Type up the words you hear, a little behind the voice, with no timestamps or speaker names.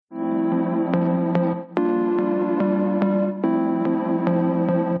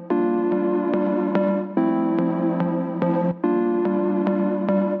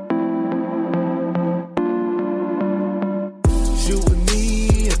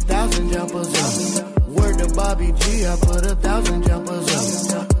Bobby G, I put 1,000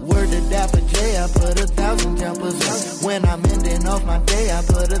 jumpers up. Word to Dapper J, I put 1,000 jumpers up. When I'm ending off my day, I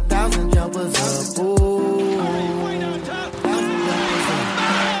put 1,000 jumpers up. Ooh.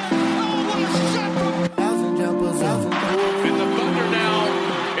 1,000 jumpers up. In the Thunder now,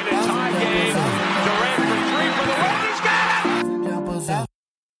 in a tie game. Durant for three for the win. He's got it! 1,000 jumpers up.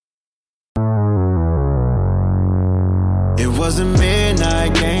 It was a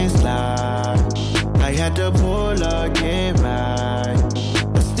midnight game slide. I had to pull up, get right.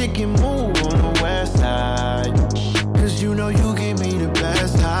 A sticky move on the west side. Cause you know you give me the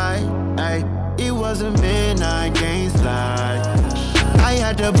best high. Ay, it was a midnight game slide. I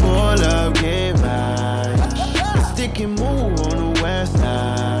had to pull up, get right. A sticky move on the west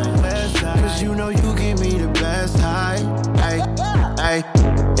side. Cause you know you give me the best high. Ay, ay,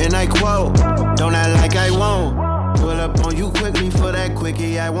 and I quote, don't act like I won't. Pull up on you quickly for that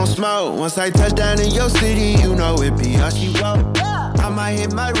quickie, I won't smoke. Once I touch down in your city, you know it be all she wrote. I might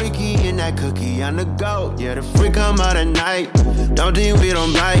hit my Ricky in that cookie on the go. Yeah, the freak come out at night. Don't think we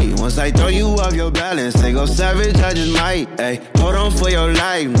don't bite. Once I throw you off your balance, they go savage, I just might. Ay, hold on for your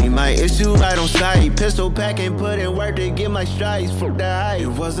life, need my issue right on sight. Pistol pack and put in work to get my stripes. Fuck that hype. It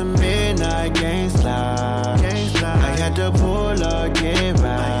was a midnight game slide. I had to pull up, get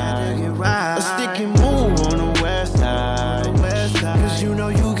right. A sticky move on the west side. Cause you know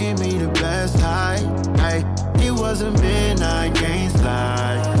you give me the best high. Ay, it was a midnight game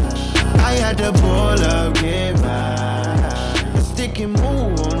slide. I had to pull up, get right. A sticky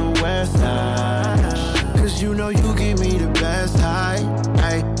move on the west side. Cause you know you give me the best high.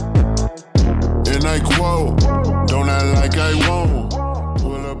 Ay. And I quote, don't act like I won't.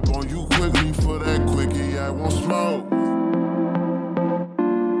 Pull up on you quickly for that quickie, I won't smoke.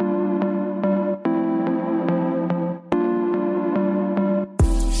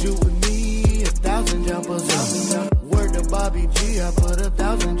 Shoot with me, 1,000 jumpers up. Word to Bobby G, I put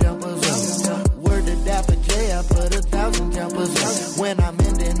 1,000 jumpers up. Word to Dapper J, I put 1,000 jumpers up. When I'm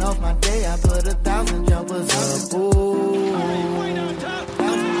ending off my day, I put 1,000 jumpers up. Ooh.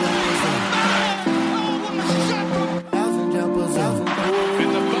 1,000 jumpers up. In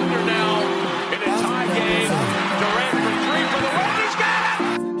the Thunder now, in a tie game. Durant for three for the win. He's got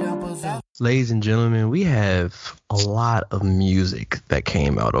it! 1,000 jumpers up. Ladies and gentlemen, we have a lot of music that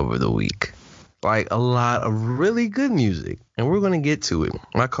came out over the week. Like a lot of really good music. And we're going to get to it.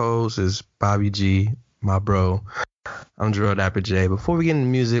 My co-host is Bobby G, my bro. I'm Jarrell Dapper J. Before we get into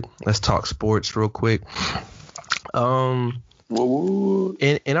music, let's talk sports real quick. In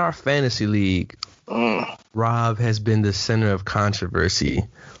our fantasy league, Rob has been the center of controversy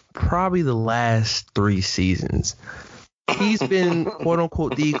probably the last 3 seasons. He's been, quote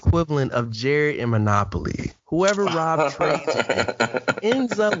unquote, the equivalent of Jared in Monopoly. Whoever Rob trades with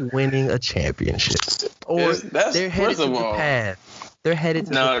ends up winning a championship. Or they're headed to the path. They're headed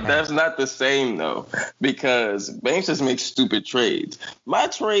to the path. No, that's not the same, though, because Banks just makes stupid trades. My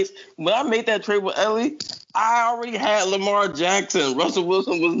trades, when I made that trade with Ellie, I already had Lamar Jackson. Russell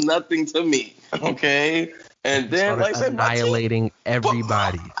Wilson was nothing to me, okay? And then, like I said, annihilating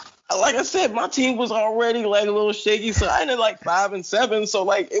everybody. Like I said, my team was already like a little shaky, so I ended like 5-7. So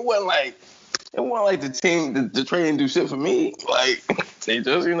like it wasn't like the team, the trade didn't do shit for me. Like they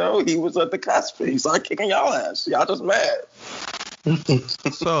just, he was at the cusp. He started kicking y'all ass. Y'all just mad.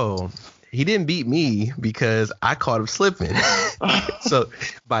 So he didn't beat me because I caught him slipping. So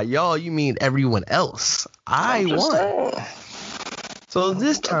by y'all, you mean everyone else. I won. So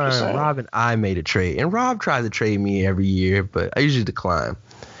this time, Rob and I made a trade, and Rob tried to trade me every year, but I usually decline.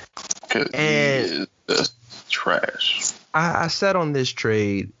 And just trash. I sat on this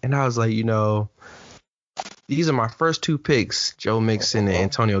trade, and I was like, these are my first 2 picks, Joe Mixon and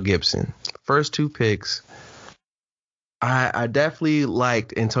Antonio Gibson. First 2 picks. I definitely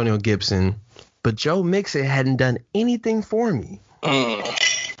liked Antonio Gibson, but Joe Mixon hadn't done anything for me.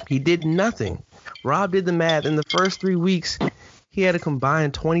 He did nothing. Rob did the math. In the first 3 weeks, he had a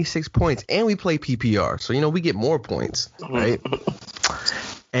combined 26 points, and we play PPR. So, we get more points, right?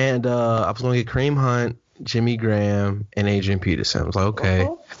 And I was going to get Kareem Hunt, Jimmy Graham, and Adrian Peterson. I was like, okay.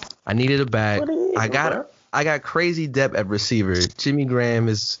 I needed a back. I got crazy depth at receiver. Jimmy Graham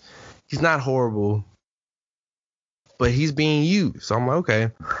he's not horrible, but he's being used. So I'm like,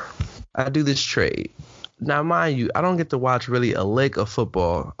 okay. I do this trade. Now, mind you, I don't get to watch really a lick of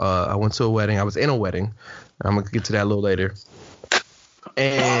football. I went to a wedding. I was in a wedding. I'm going to get to that a little later.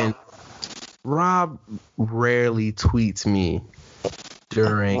 And Rob rarely tweets me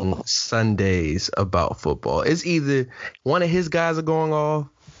during Sundays about football. It's either one of his guys are going off,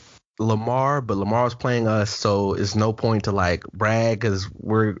 Lamar, but Lamar's playing us, so it's no point to like brag because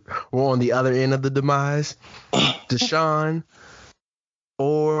we're on the other end of the demise. Deshaun,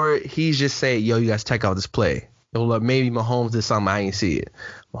 or he's just saying, yo, you guys check out this play. Or maybe Mahomes did something, I ain't see it.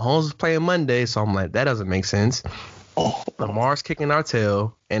 Mahomes was playing Monday, so I'm like, that doesn't make sense. Lamar's kicking our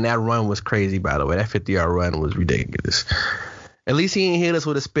tail, and that run was crazy, by the way. That 50-yard run was ridiculous. At least he didn't hit us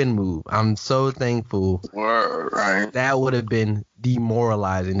with a spin move. I'm so thankful. Right. That would have been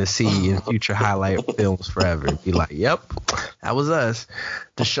demoralizing to see in future highlight films forever. Be like, yep, that was us.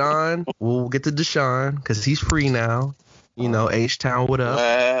 Deshaun, we'll get to Deshaun because he's free now. You know, H-Town, what up?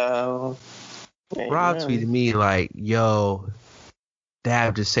 Well, Rob tweeted me like, yo,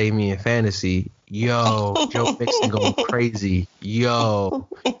 Dab just saved me in fantasy. Yo, Joe Mixon going crazy. Yo.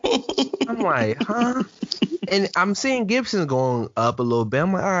 I'm like, huh? And I'm seeing Gibson going up a little bit.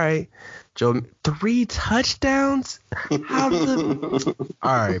 I'm like, all right, Joe, 3 touchdowns? How the...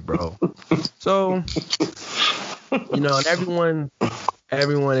 All right, bro. So, you know, and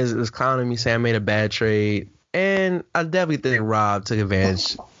everyone is clowning me saying I made a bad trade. And I definitely think Rob took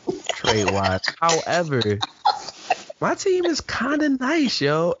advantage trade-wise. However, my team is kind of nice,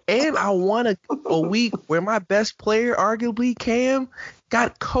 yo. And I won a week where my best player, arguably Cam,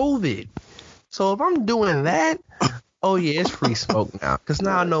 got COVID. So if I'm doing that, oh yeah, it's free smoke now. Because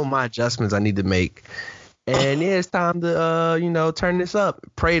now I know my adjustments I need to make. And yeah, it's time to turn this up.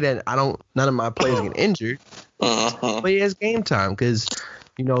 Pray that none of my players get injured. But yeah, it's game time. Because,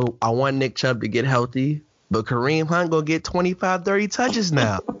 I want Nick Chubb to get healthy. But Kareem Hunt gonna get 25, 30 touches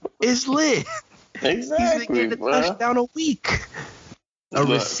now. It's lit. Exactly. He's gonna get a touchdown a week. A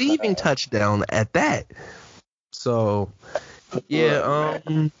receiving touchdown at that. So yeah,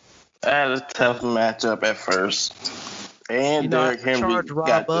 that was a tough matchup at first. And Derrick Henry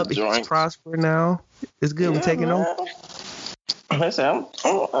got the joint. He's prosper now. It's good. We're taking over. Listen,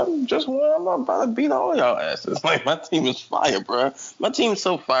 I'm about to beat all y'all asses. Like, my team is fire, bro. My team's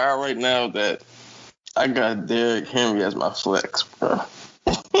so fire right now that I got Derrick Henry as my flex, bro.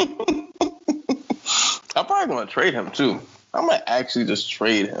 I'm probably going to trade him, too. I might actually just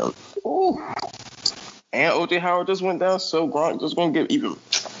trade him. Ooh. And O.J. Howard just went down, so Gronk just going to get even.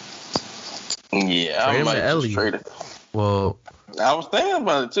 Yeah, I might just trade him. Well, I was thinking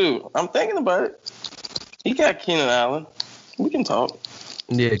about it, too. I'm thinking about it. He got Keenan Allen. We can talk.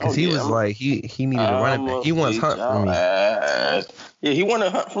 Yeah, because he was like, he needed a running back. He wants Hunt from me. Yeah, he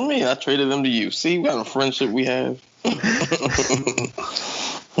wanted Hunt from me. I traded him to you. See, what kind of friendship we have.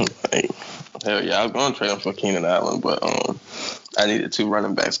 Hell yeah, I was going to trade him for Keenan Allen, but I needed 2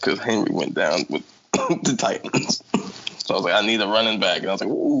 running backs because Henry went down with the Titans. So I was like, I need a running back. And I was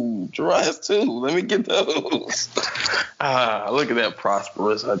like, ooh, Gerard has 2. Let me get those. Look at that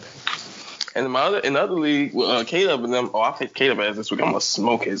prosperous. And in the other league, Caleb and them, I picked Caleb ass this week. I'm going to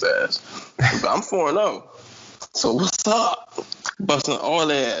smoke his ass. But I'm 4-0. So what's up? Busting all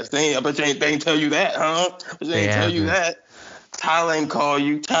their ass. I bet they ain't tell you that, huh? But they ain't tell you that. Tyler ain't call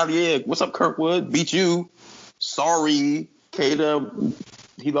you. Tyler, yeah, what's up, Kirkwood? Beat you. Sorry. Caleb,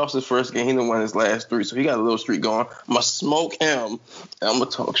 he lost his first game. He didn't win his last 3, so he got a little streak going. I'm going to smoke him, and I'm going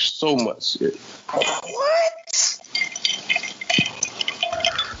to talk so much shit. What?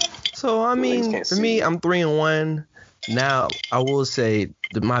 So, I mean, for me, I'm 3-1. Now, I will say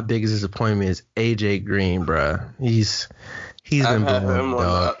that my biggest disappointment is AJ Green, bro. He's been had him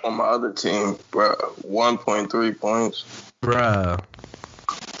on my other team, bro. 1.3 points. Bro.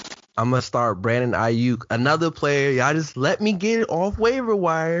 I'm going to start Brandon Ayuk, another player. Y'all just let me get it off waiver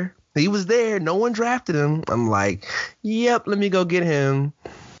wire. He was there. No one drafted him. I'm like, yep, let me go get him.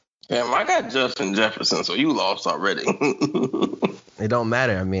 Damn, I got Justin Jefferson, so you lost already. It don't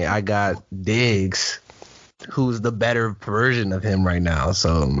matter. I mean, I got Diggs, who's the better version of him right now.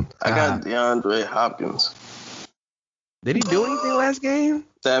 So I got DeAndre Hopkins. Did he do anything last game?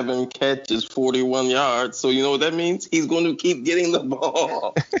 7 catches, 41 yards. So you know what that means? He's going to keep getting the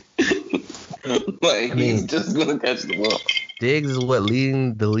ball. He's just going to catch the ball. Diggs is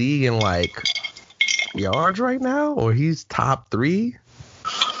leading the league in yards right now, or he's top 3.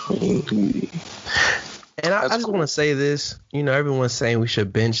 And I just want to say this. Everyone's saying we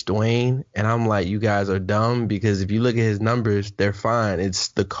should bench Dwayne, and I'm like, you guys are dumb because if you look at his numbers, they're fine. It's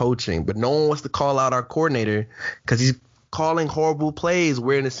the coaching, but no one wants to call out our coordinator because he's calling horrible plays.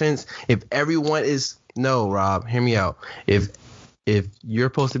 Where in a sense, if everyone is Rob, hear me out. If you're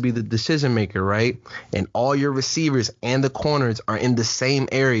supposed to be the decision maker, right, and all your receivers and the corners are in the same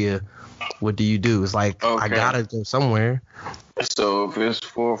area, what do? It's like, okay, I gotta go somewhere. So if it's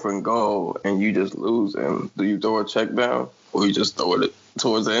 4th and goal and you just lose him, do you throw a check down or you just throw it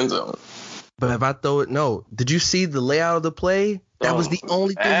towards the end zone? But if I throw it, no. Did you see the layout of the play? That was the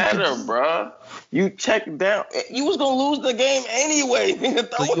only thing you could do. Bro. You check down. You was gonna lose the game anyway.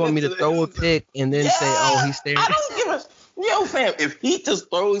 So you want me to throw a pick and then say, "Oh, he's staring"? I don't give a. Yo, fam, if he just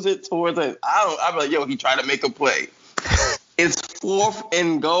throws it towards it, I'm like, yo, he tried to make a play. It's 4th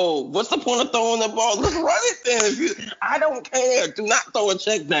and goal. What's the point of throwing the ball? Let's run it then. I don't care. Do not throw a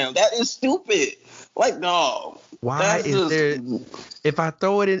check down. That is stupid. Like, no. Why is there? If I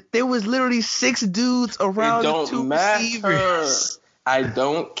throw it in, there was literally 6 dudes around the 2 receivers. I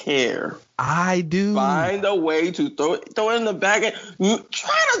don't care. I do. Find a way to throw it in the back end.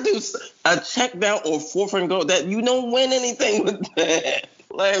 Try to do a check down or 4th and goal. That you don't win anything with that.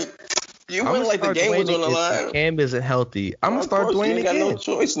 Like, you win like the game was on the line. Cam isn't healthy. I'm gonna start Dwayne again. You got no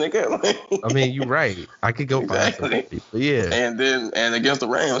choice, nigga. I mean, you're right. I could go find somebody. But yeah. And against the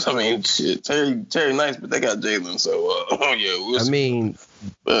Rams, I mean, shit, Terry nice, but they got Jalen. So yeah.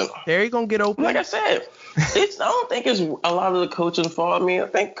 But Terry gonna get open. Like I said. I don't think it's a lot of the coaching fault. I mean, I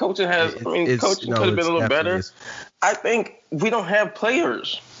think coaching coaching could have been a little better. I think we don't have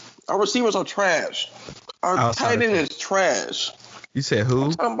players. Our receivers are trash. Our tight end is trash. You said who?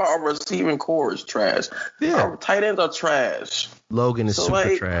 I'm talking about our receiving core is trash. Yeah. Our tight ends are trash. Logan is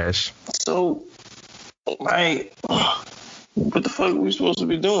super trash. So, like, what the fuck are we supposed to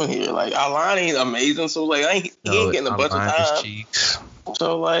be doing here? Like, our line ain't amazing, so, like, he ain't getting a bunch of time. Cheeks.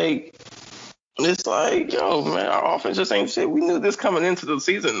 So, like, it's like, yo, man, our offense just ain't shit. We knew this coming into the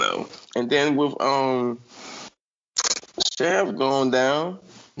season, though. And then with Shaft going down,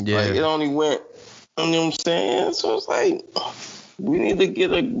 like, it only went, you know what I'm saying? So it's like, we need to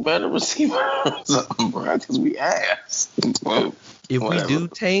get a better receiver or something, bro, because we ass. If we do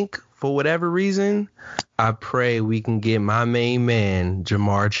tank for whatever reason, I pray we can get my main man,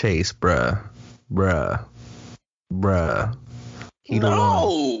 Jamar Chase, bruh. He the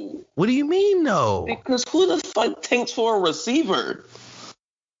one. What do you mean, no? Because who the fuck tanks for a receiver?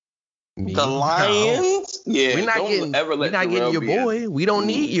 The Lions? No. Yeah, we're not getting your boy. We don't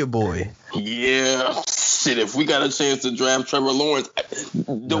need your boy. Yeah. Shit, if we got a chance to draft Trevor Lawrence,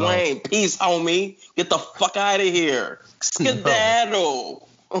 Dwayne, peace, homie. Get the fuck out of here. Skedaddle.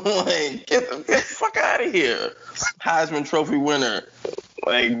 Like, get the fuck out of here. Heisman Trophy winner.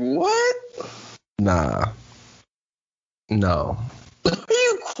 Like, what? Nah. No. Are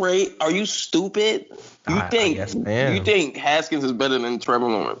you crazy? Are you stupid? You think Haskins is better than Trevor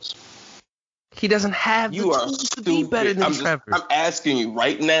Lawrence? He doesn't have the tools to be better than Trevor. I'm asking you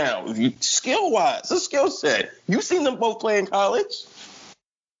right now, if you skill-wise, a skill set. You seen them both play in college?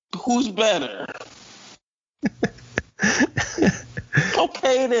 Who's better?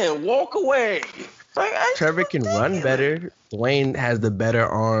 Okay, then walk away. Like, Trevor can run better. Dwayne has the better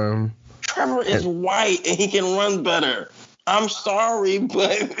arm. Trevor is white and he can run better. I'm sorry,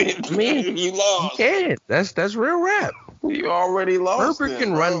 but you lost. You can't. That's real rap. You already lost. Herbert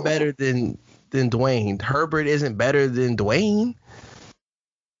can run better than Dwayne. Herbert isn't better than Dwayne.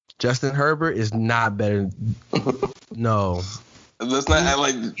 Justin Herbert is not better. No. Let's not act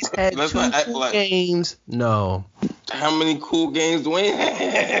like. Let's not act like games. No. How many cool games Dwayne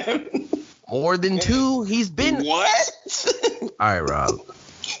had? More than 2. He's been. What? All right, Rob.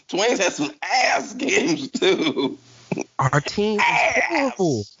 Dwayne's had some ass games too. Our team is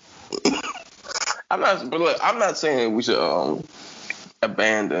horrible. I'm not saying we should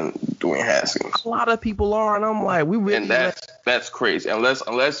abandon Dwayne Haskins. A lot of people are, and I'm like, we really. And that's crazy.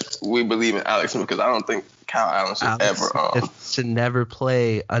 Unless we believe in Alex Smith, because I don't think Kyle Allen should never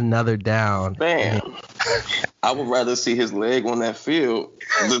play another down. Bam. I would rather see his leg on that field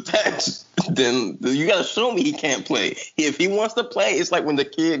than you got to show me he can't play. If he wants to play, it's like when the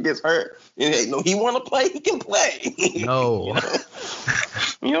kid gets hurt. He want to play, he can play. No.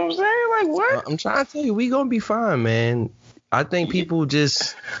 You know what I'm saying? Like, what? I'm trying to tell you, we going to be fine, man. I think people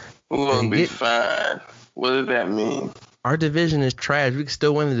just... We're going to be fine. What does that mean? Our division is trash. We can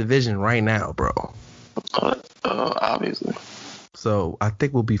still win the division right now, bro. Obviously. So I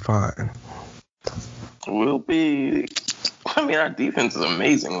think we'll be fine. We'll be. I mean, our defense is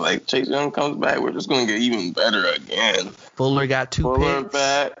amazing. Like, Chase Young comes back, we're just going to get even better again. Fuller got 2 picks. Fuller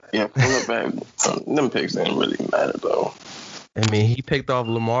back. Them picks didn't really matter, though. I mean, he picked off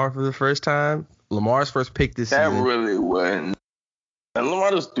Lamar for the first time. Lamar's first pick this season. That really wasn't. And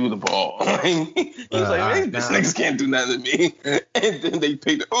Lamar just threw the ball. He's like, this niggas can't do nothing to me. And then they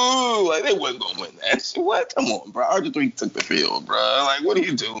picked, like they wasn't going to win that shit. What? Come on, bro. RG3 took the field, bro. Like, what are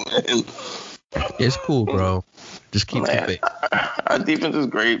you doing? It's cool, bro. Just keep the faith. Our defense is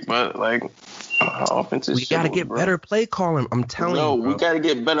great, but, like, our offense is we got to get better play calling. I'm telling you, bro. We got to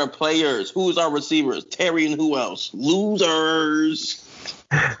get better players. Who's our receivers? Terry and who else? Losers.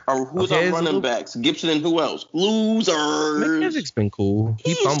 Or who's Okay, our running backs? Gibson and who else? Losers. McKissick's been cool.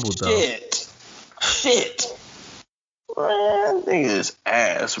 He fumbled though. Shit. Man, nigga is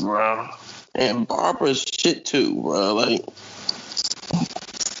ass, bro. And Barbara's shit too, bro. Like,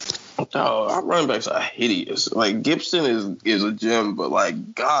 our running backs are hideous. Like, Gibson is a gem, but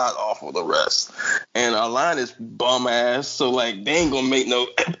like god awful the rest. And our line is bum ass, so like they ain't gonna make no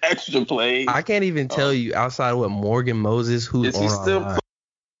extra plays. I can't even tell you outside of what Morgan Moses, who's on our line.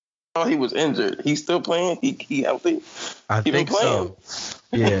 Oh, he was injured. He's still playing. He healthy. I think so.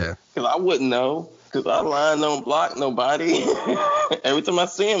 Yeah. Because I wouldn't know. Because our line don't block nobody. Every time I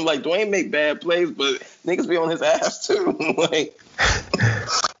see him, like, Dwayne make bad plays, but niggas be on his ass too. Like,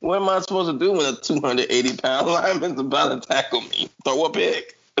 what am I supposed to do when a 280-pound lineman's about to tackle me? Throw a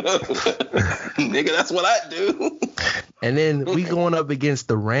pick. Nigga, that's what I do. And then we going up against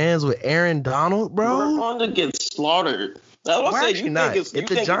the Rams with Aaron Donald, bro. We're going to get slaughtered. We're actually not. If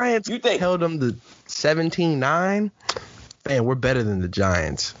the Giants held them to 17-9, man, we're better than the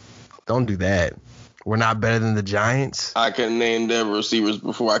Giants. Don't do that. We're not better than the Giants. I can name their receivers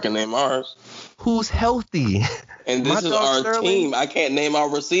before I can name ours. Who's healthy? And this is our team. I can't name our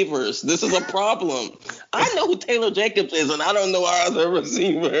receivers. This is a problem. I know who Taylor Jacobs is, and I don't know our other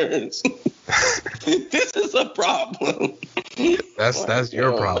receivers. This is a problem. That's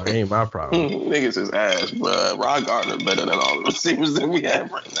your problem. It ain't my problem. Niggas is ass, bro. Rod Gardner better than all the receivers that we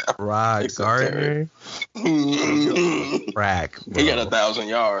have right now. Rod Gardner? Crack, bro. He got 1,000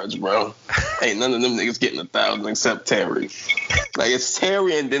 yards, bro. Ain't none of them niggas getting 1,000 except Terry. Like, it's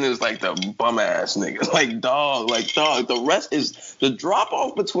Terry, and then it's like the bum ass niggas. Like dog. The rest is the drop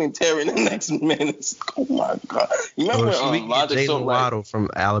off between Terry and the next man. Is, oh my god. You remember Jalen Waddle from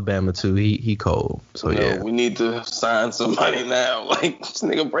Alabama too? He cold. So yeah. We need to sign somebody now. Like, this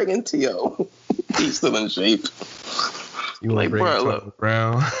nigga breaking T.O. He's still in shape. You want to bring Antonio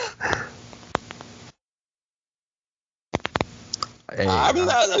Brown? Hey, I'm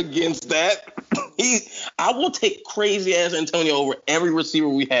not against that. I will take crazy ass Antonio over every receiver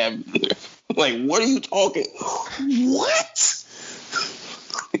we have. Like, what are you talking? What?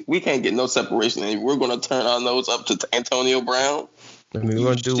 We can't get no separation, and we're going to turn our nose up to Antonio Brown. I mean, we're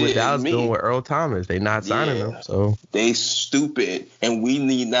going to do what Dallas doing with Earl Thomas. They not signing him, so. They stupid, and we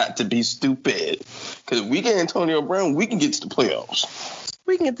need not to be stupid. Because if we get Antonio Brown, we can get to the playoffs.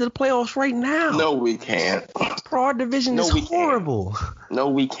 We can get to the playoffs right now. No, we can't. Bro, our division is horrible. No,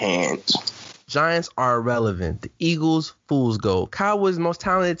 we can't. Giants are irrelevant. The Eagles, fool's gold. Cowboys, most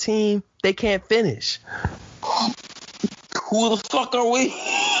talented team. They can't finish. Who the fuck are we?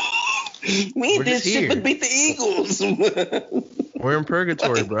 We did shit but beat the Eagles. We're in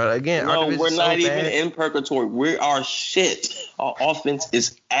purgatory, bro. Again, no, we're not even in purgatory. We are shit. Our offense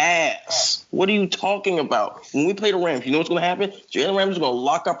is ass. What are you talking about? When we play the Rams, you know what's going to happen? Jalen Ramsey is going to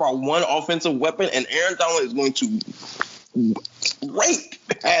lock up our one offensive weapon, and Aaron Donald is going to rape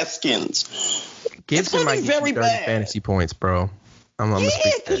Haskins. Gibson might get 30 fantasy points, bro. Yeah,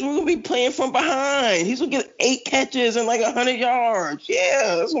 because we're going to be playing from behind. He's going to get 8 catches and like 100 yards.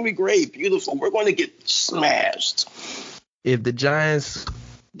 Yeah, that's going to be great. Beautiful. We're going to get smashed. If the Giants...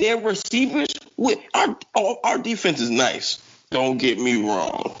 Their receivers... Our defense is nice. Don't get me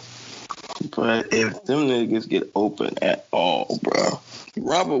wrong. But if them niggas get open at all, bro,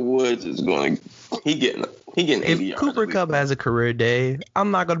 Robert Woods is going to... He getting 80 yards. If Cooper Kupp has a career day,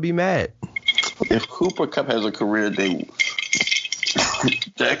 I'm not going to be mad. If Cooper Kupp has a career day...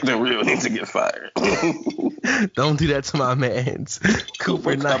 Jack Del Rio needs to get fired. Don't do that to my mans.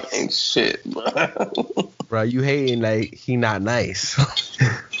 Cooper Kupp ain't shit, bro. Bro, you hating like he not nice.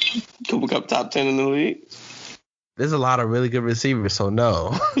 Cooper Kupp top 10 in the league? There's a lot of really good receivers, so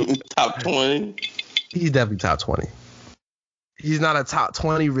no. Top 20? He's definitely top 20. He's not a top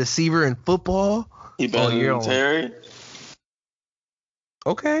 20 receiver in football. He better than Terry?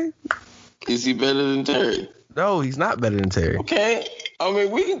 Okay. Is he better than Terry? No, he's not better than Terry. Okay. I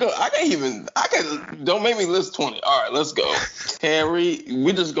mean, we can go. Don't make me list 20. All right, let's go. Terry,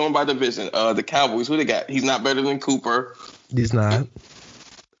 we're just going by division. The Cowboys, who they got? He's not better than Cooper. He's not.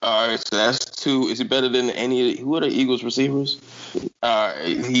 All right, so that's 2. Is he better than who are the Eagles receivers? All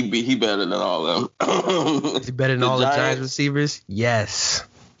right, he better than all of them. Is he better than all the Giants receivers? Yes.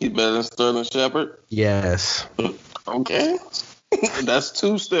 He's better than Sterling Shepard? Yes. Okay. That's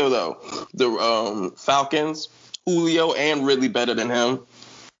 2 still, though. The Falcons, Julio and Ridley better than him.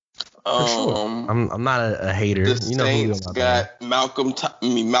 For sure. I'm not a hater. The Saints got Michael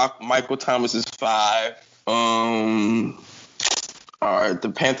Thomas is 5. All right, the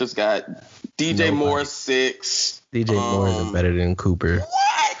Panthers got DJ Moore 6. DJ Moore is better than Cooper.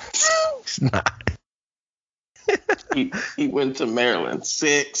 What? It's not. He went to Maryland.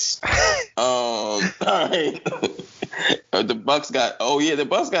 6. All right. The Bucks got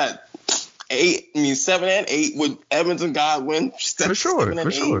 8. I mean 7 and 8 with Evans and Godwin. For sure.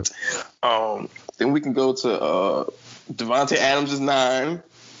 Then we can go to Devontae Adams is 9.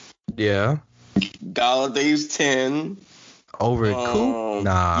 Yeah. Galladay's 10. Over Coop?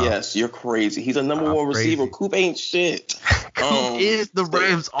 Nah. Yes, you're crazy. He's a number 1 receiver. Coop ain't shit. Coop is the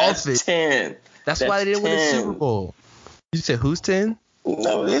Rams' offense. 10. That's why they didn't win the Super Bowl. You said who's 10?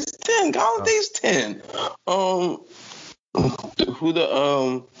 No, it's 10. Galladay's 10. Who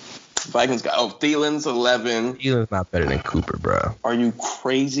the Vikings got? Oh, Thielen's 11. Thielen's not better than Cooper, bro. Are you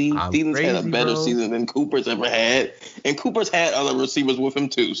crazy? Thielen's had a better season than Cooper's ever had. And Cooper's had other receivers with him,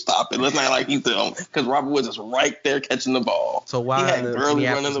 too. Stop it. Let's not like he's the only. Because Robert Woods is right there catching the ball. So why the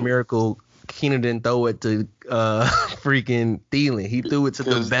Minneapolis Miracle, Keenan didn't throw it to freaking Thielen? He threw it to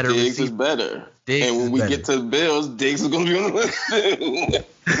the better Diggs receiver. Is better. And when we get to the Bills, Diggs is going to be on the list, too.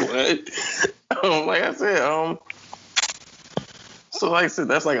 What? Like I said, so like I said,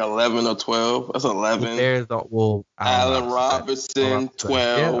 that's like 11 or 12. That's 11. There's Allen Robinson, 12.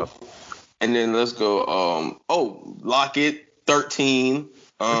 Yeah. And then let's go, Lockett, 13.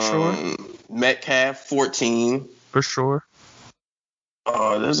 For sure. Metcalf, 14. For sure.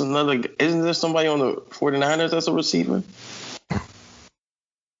 There's another, isn't there somebody on the 49ers that's a receiver?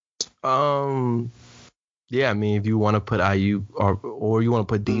 Yeah, I mean, if you want to put IU or you want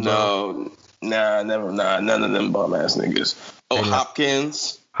to put Debo. None of them bum ass niggas.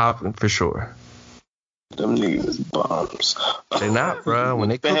 Hopkins for sure. Them niggas bums. They're not, bro. When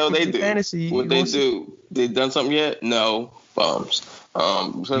they the hell they do? Fantasy, what they do? They done something yet? No, bums.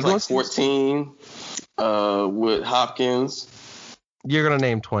 So it's like 14 with Hopkins. You're gonna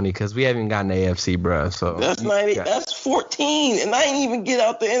name 20 because we haven't gotten AFC, bro. So that's 14, and I ain't even get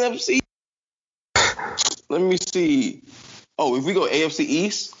out the NFC. Let me see. Oh, if we go AFC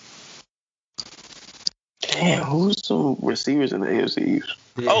East. Damn, who's some receivers in the AFC East?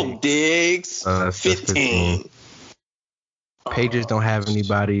 Diggs. 15. Patriots don't have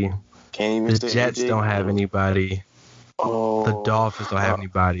anybody. The Jets don't have anybody. The Dolphins don't have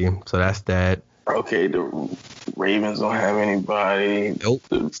anybody. So that's that. Okay, the Ravens don't have anybody. Nope.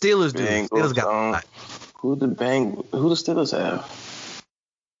 Steelers do. Steelers got who the Steelers have?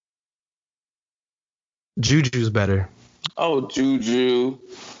 Juju's better. Oh, Juju.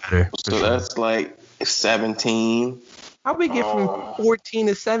 Better. So that's like 17. How we get from 14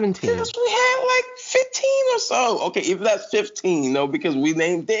 to 17? Because we had like 15 or so. Okay, if that's 15, no, because we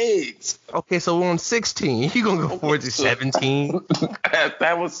named Diggs. Okay, so we're on 16. You gonna go forward to 17?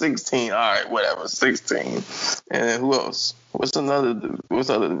 That was 16. All right, whatever, 16. And who else? What's other?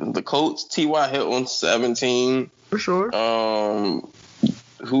 The Colts, T.Y. Hilton, 17. For sure.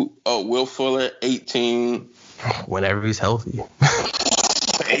 Will Fuller, 18. Whenever he's healthy.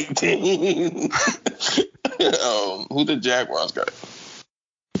 18. Who the Jaguars got?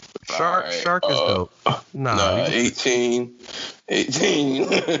 Shark is dope. Nah, 18.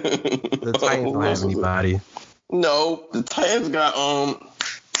 The Titans don't have anybody. No, the Titans got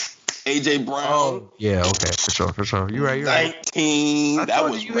AJ Brown. Oh, yeah, okay, for sure. You're right. 19. That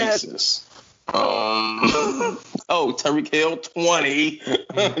was racist. Tyreek Hill, 20.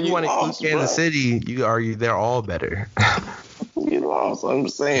 You want to include Kansas City? You argue they're all better. You lost. I'm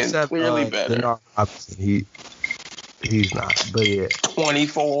saying except, clearly better. He's not, but yeah.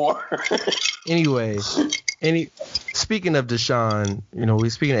 24. Anyway, speaking of Deshaun, we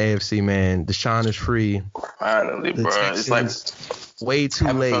speaking of AFC, man. Deshaun is free. Finally, bro. It's like way too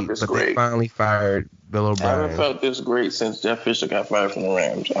late, but they finally fired Bill O'Brien. I haven't felt this great since Jeff Fisher got fired from the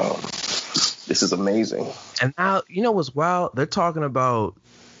Rams. This is amazing. And now, what's wild? They're talking about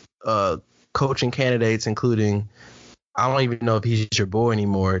coaching candidates, including, I don't even know if he's your boy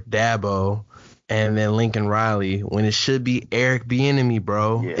anymore, Dabo, and then Lincoln Riley, when it should be Eric Bieniemy,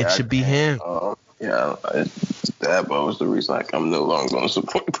 bro. Yeah, it should be him. Dabo is the reason I'm no longer going to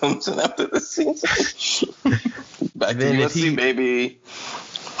support Clemson after the season. Back to USC, baby.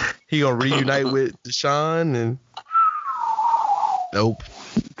 He going to reunite with Deshaun and nope.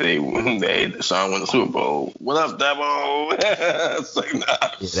 Deshaun won the Super Bowl. What up, Dabo? It's like,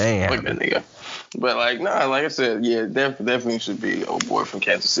 nah. Damn. Fuck that nigga. But like I said, yeah, definitely should be old boy from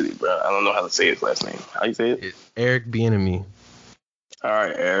Kansas City, bro. I don't know how to say his last name. How you say it? It's Eric Bieniemy. All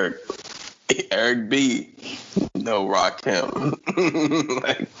right, Eric B. No, rock him.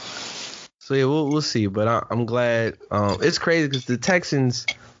 So yeah, we'll see. But I'm glad. It's crazy because the Texans.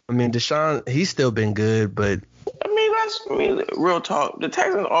 I mean, Deshaun, he's still been good, but that's real talk. The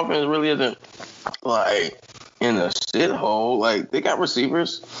Texans offense really isn't like in a shithole. Like, they got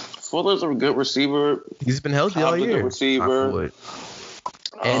receivers. Fuller's a good receiver. He's been healthy all Cobb's a good year. receiver.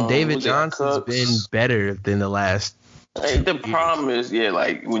 And David who's that, Johnson's Cooks? been better than the last. Hey, the problem is,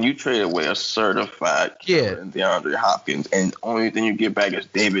 like, when you trade away a certified Yeah. killer in DeAndre Hopkins, and only thing you get back is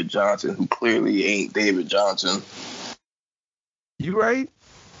David Johnson, who clearly ain't David Johnson. You right?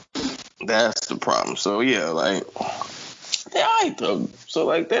 That's the problem. So, yeah, like, they're all right, though. So,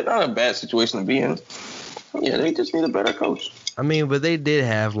 like, they're not a bad situation to be in. Yeah, they just need a better coach. I mean, but they did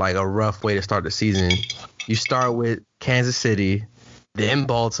have like a rough way to start the season. You start with Kansas City, then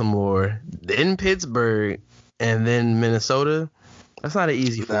Baltimore, then Pittsburgh, and then Minnesota. That's not an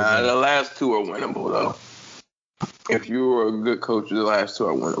easy four Nah, games. the last two are winnable, though. If you were a good coach, the last two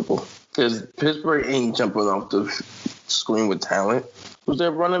are winnable. Because Pittsburgh ain't jumping off the screen with talent. Who's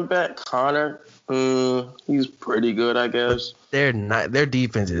their running back? Connor? He's pretty good, I guess. They're not. Their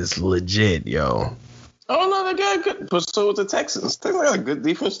defense is legit, yo. Oh, no, they got good. But so is the Texans. Texans got a good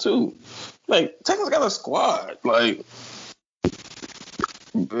defense, too. Like, Texans got a squad. Like,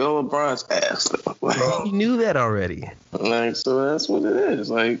 Bill O'Brien's ass. Like, You knew that already. so that's what it is.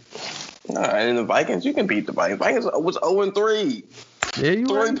 Like, and the Vikings, you can beat the Vikings. Vikings was 0-3. Yeah, you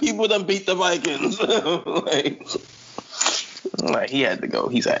Three right. people done beat the Vikings. like, he had to go.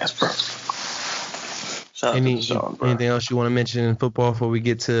 He's ass, bro. Shout out to Deshaun, bro. Anything else you want to mention in football before we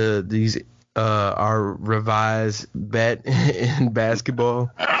get to these our revised bet in basketball?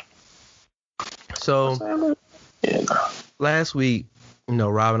 So Yeah, no. last week,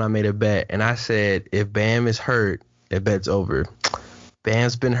 Rob and I made a bet, and I said if Bam is hurt, that bet's over.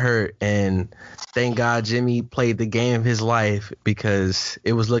 Bam's been hurt, and thank God Jimmy played the game of his life because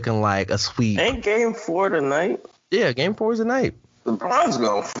it was looking like a sweep. Ain't game 4 tonight? Yeah, game 4 is tonight. LeBron's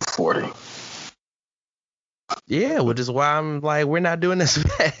going for 40. Yeah, which is why I'm like, we're not doing this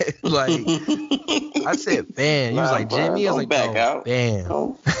bet. Like, I said Bam. He was Nah, like, bro, Jimmy? I was don't like, back no, out. Bam.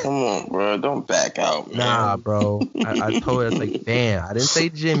 Come on, bro. Don't back out, man. Nah, bro. I told her, it's like, Bam. I didn't say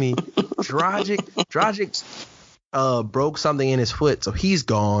Jimmy. Dragic broke something in his foot, so he's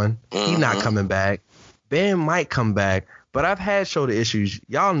gone. He's not coming back. Bam might come back, but I've had shoulder issues.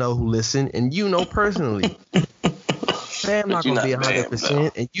 Y'all know who listen, and you know personally. Bam not you going to be not Bam,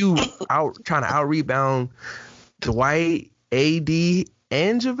 100%, and you trying to out-rebound Dwight, AD,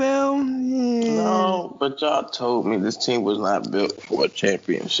 and JaVale? Yeah. No, but y'all told me this team was not built for a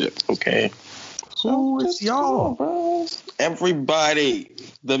championship, okay? Who is just y'all? come on, bro. Everybody.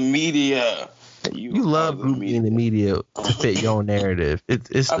 The media. You love grouping the media to fit your own narrative.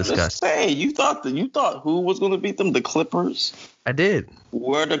 It's I'm disgusting. just saying, you thought who was going to beat them? The Clippers? I did.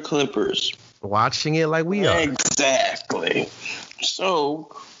 We're the Clippers. Watching it like we are. Exactly.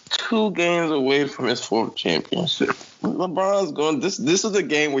 So, 2 games away from his 4th championship. LeBron's going. This is the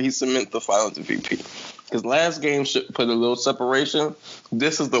game where he cements the Finals MVP. His last game should put a little separation.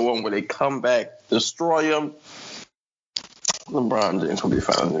 This is the one where they come back, destroy him. LeBron James will be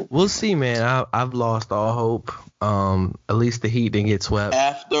Finals MVP. We'll see, man. I've lost all hope. At least the Heat didn't get swept.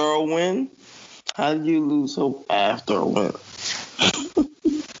 After a win? How do you lose hope after a win?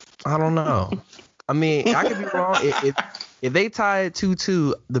 I don't know. I mean, I could be wrong. If they tie at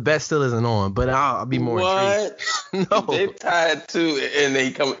 2-2, the bet still isn't on. But I'll be more intrigued. No. They tied 2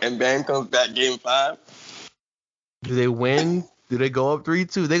 and Bam comes back game 5? Do they win? Do they go up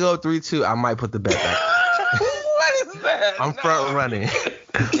 3-2? They go up 3-2. I might put the bet back. What is that? I'm front running.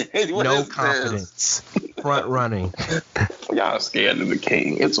 What No is confidence. Front running. Y'all scared of the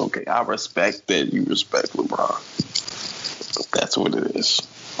king. It's okay. I respect that you respect LeBron. That's what it is.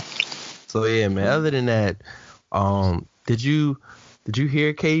 So yeah, man. Other than that, did you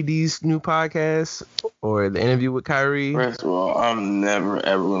hear KD's new podcast or the interview with Kyrie? First of all, I'm never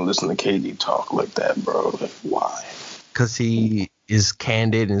ever gonna listen to KD talk like that, bro. Like, why? Because he is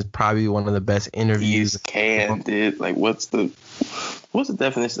candid and is probably one of the best interviews. He's candid. Like, what's the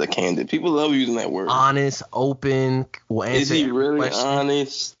definition of candid? People love using that word. Honest, open, will answer Is he every really question.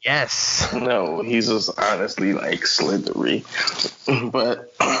 honest? Yes. No, he's just honestly like slithery.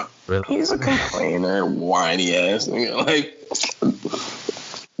 But Really? he's a complainer, whiny ass nigga. Like,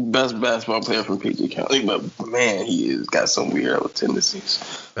 best basketball player from PG County. But man, he has got some weird tendencies.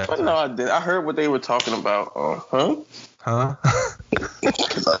 But no, I did. I heard what they were talking about. Huh?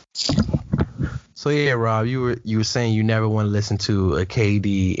 So yeah, Rob, you were saying you never want to listen to a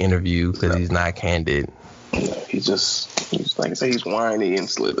KD interview because he's not candid. He's like I say, he's whiny and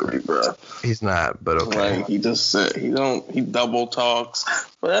slithery, bro. He's not, but okay. Like, he just he double talks,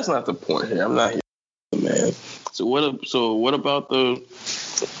 but that's not the point here. I'm not here, man. So what about the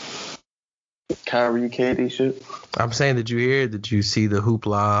Kyrie KD shit? I'm saying, did you see the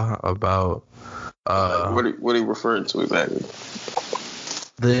hoopla about What are you referring to exactly?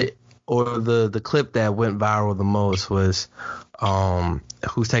 The clip that went viral the most was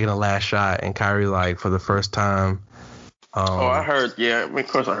who's taking the last shot, and Kyrie, like, for the first time. I heard. Yeah, of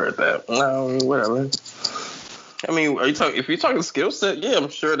course I heard that. Whatever. I mean, if you're talking skill set, yeah, I'm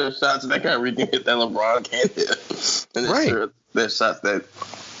sure there's shots that Kyrie can hit that LeBron can't hit. And sure there's shots that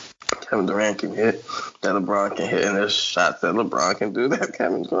Kevin Durant can hit that LeBron can hit, and there's shots that LeBron can do that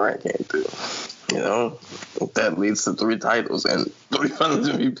Kevin Durant can't do. You know, that leads to 3 titles and 3 Finals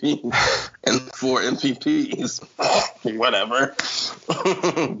MVPs and 4 MVPs. Whatever.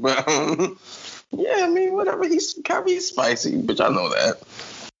 But yeah, I mean, whatever. Kyrie's spicy, but y'all know that.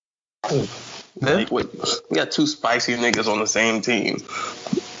 Like, we got 2 spicy niggas on the same team.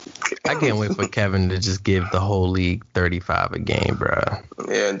 I can't wait for Kevin to just give the whole league 35 a game, bro.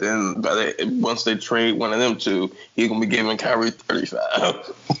 Yeah, and then once they trade one of them 2, he's gonna be giving Kyrie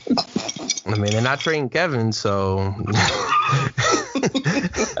 35. I mean, they're not trading Kevin, so.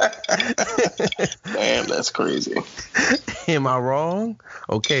 Damn, that's crazy. Am I wrong?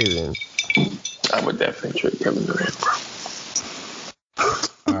 Okay, then. I would definitely trade Kevin Durant, bro.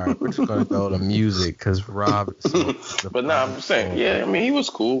 All right, we're just gonna go to music because Rob. But I'm just saying, yeah. I mean, he was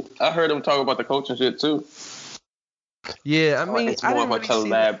cool. I heard him talk about the coaching shit too. Yeah, I mean, it's more of a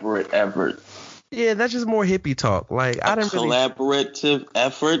collaborative effort. Yeah, that's just more hippie talk. Like, I didn't collaborative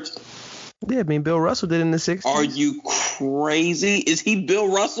effort. Yeah, I mean, Bill Russell did in the 60s. Are you crazy? Is he Bill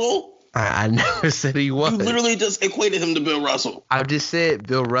Russell? I never said he was. You literally just equated him to Bill Russell. I just said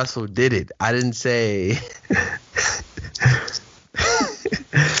Bill Russell did it. I didn't say.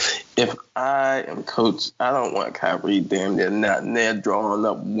 If I am coach, I don't want Kyrie damn near not there drawing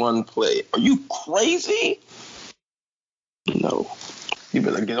up one play. Are you crazy? No. You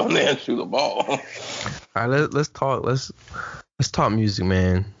better get on there and shoot the ball. All right, let's talk. Let's talk music,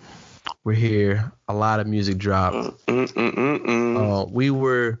 man. We're here. A lot of music dropped. We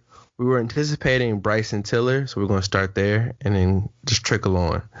were anticipating Bryson Tiller, so we're gonna start there and then just trickle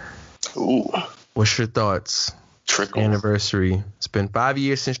on. Ooh. What's your thoughts? Trickle. Anniversary. It's been 5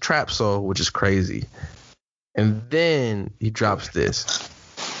 years since Trap Soul, which is crazy. And then he drops this.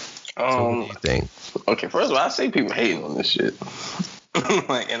 So what do you think? Okay, first of all, I see people hating on this shit.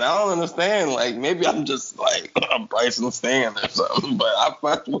 Like, and I don't understand. Like, maybe I'm just like a Bryson stan or something, but I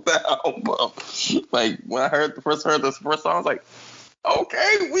fucked with that album. Like, when I first heard this first song, I was like,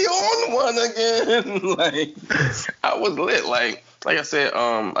 okay, we on one again. Like, I was lit. Like I said,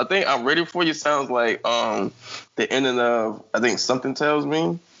 I think I'm Ready For You sounds like the ending of, I think, Something Tells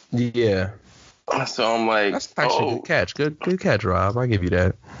Me. Yeah. So I'm like, that's actually a good catch. Good catch, Rob. I'll give you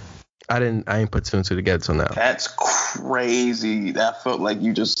that. I ain't put 2 and 2 together till now. That's crazy. That felt like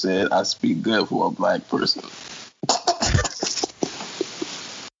you just said, I speak good for a black person.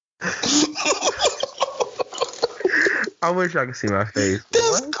 I wish I could see my face.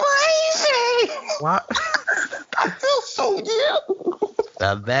 That's crazy. What? I feel so young.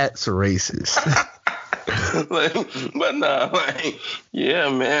 Now that's racist. But nah, like, yeah,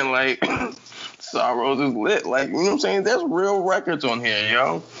 man, like, Sorrows is lit. Like, you know what I'm saying? There's real records on here,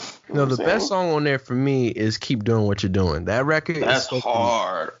 yo. No, the best song on there for me is Keep Doing What You're Doing. That record that's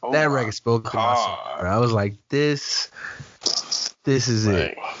hard. That record spoke to my soul. I was like, this is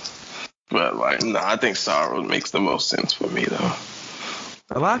it. But like, no, I think Sorrows makes the most sense for me though.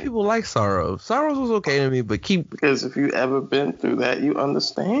 A lot of people like Sorrows. Sorrows was okay to me, but because if you ever been through that, you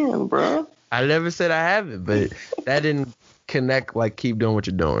understand, bro. I never said I haven't, but that didn't connect like Keep Doing What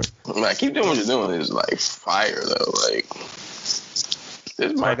You're Doing. Like, Keep Doing What You're Doing is like fire though. Like,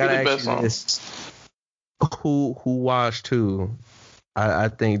 this might be the best song. Who washed who? I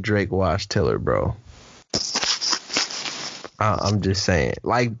think Drake washed Tiller, bro. I'm just saying.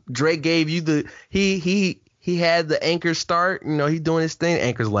 Like, Drake gave you he had the anchor start. You know, he doing his thing.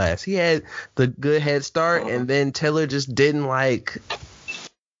 Anchor's last. He had the good head start, and then Tiller just didn't like.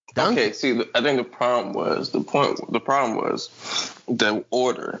 Okay, see, I think the problem was the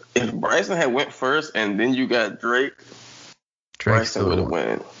order. If Bryson had went first and then you got Drake, Bryson would have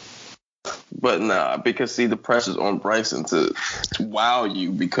won. But nah, because see, the pressure's on Bryson to wow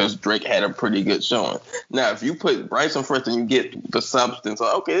you because Drake had a pretty good showing. Now, if you put Bryson first and you get the substance,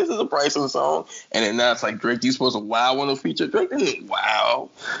 like, okay, this is a Bryson song, and then now it's like, Drake, you supposed to wow on the feature. Drake didn't wow.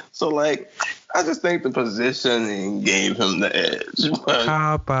 So, like, I just think the positioning gave him the edge. But,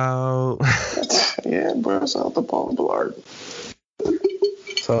 cop out. Yeah, bro, it's out the Paul Blart.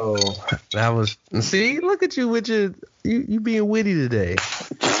 So that was, see, look at you with you being witty today.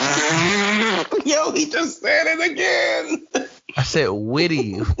 Yo, he just said it again. I said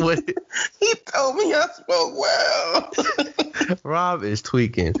witty. What? He told me I spoke well. Rob is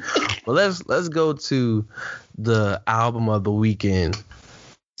tweaking. Well, let's go to the album of the weekend.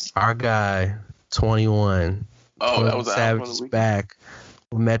 Our guy 21. Oh, that was the album Savage of the is weekend? back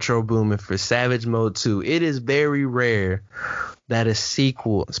with Metro Boomin for Savage Mode 2. It is very rare that a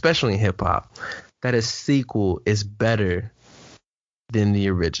sequel, especially in hip hop, that a sequel is better than the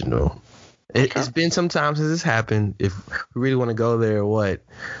original. It's been some time since this happened. If we really want to go there, what?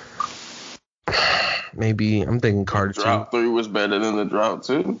 Maybe I'm thinking Carter 2. Drop 3 was better than the Drop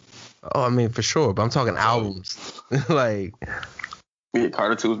 2. Oh, I mean, for sure. But I'm talking albums. Like, Yeah,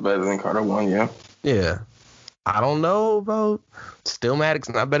 Carter 2 was better than Carter 1, yeah. yeah. I don't know about Stillmatic's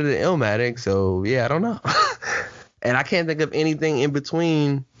not better than Illmatic. So, yeah, I don't know. And I can't think of anything in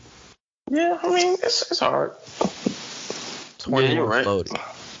between. Yeah, I mean, it's hard. 21 you're right. Floating.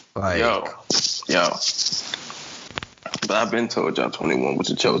 Like, Yo. But I've been told y'all 21 was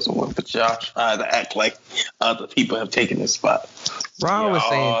the chosen one. But y'all try to act like other people have taken this spot. Ron was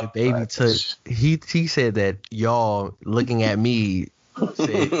saying Y'all the baby took. He said that y'all looking at me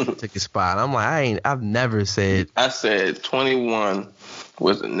said took his spot. I'm like, I've never said. I said 21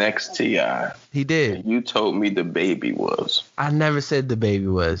 was the next T.I. He did. You told me the baby was. I never said the baby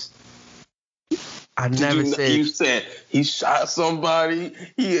was. I never said. You said he shot somebody.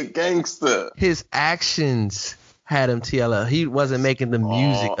 He a gangster. His actions had him TLL. He wasn't making the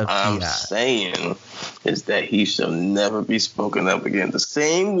music of I'm T.I. saying is that he shall never be spoken of again. The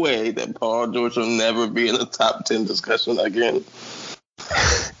same way that Paul George will never be in the top 10 discussion again.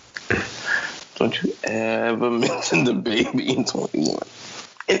 Don't you ever mention the baby in 21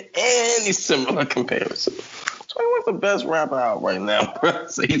 in any similar comparison. 21's the best rapper out right now, bro.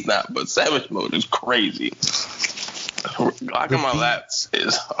 So he's not, but Savage Mode is crazy. Glock in my lap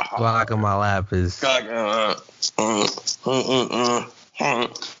is Glock in my lap is. Oh,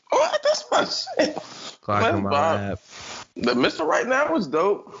 that's my shit. Glock in my lap. The Mr. Right Now was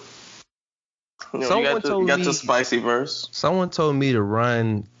dope. You know, you got the spicy verse. Someone told me to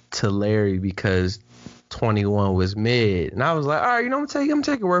run to Larry because 21 was mid, and I was like, all right, you know, I'm gonna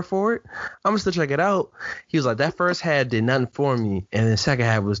take your word for it. I'm gonna still check it out. He was like, that first half did nothing for me, and the second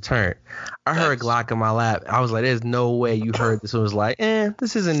half was turned. I heard Glock in my lap. I was like, there's no way you heard this. It was like,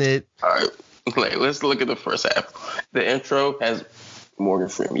 this isn't it. All right, like, let's look at the first half. The intro has Morgan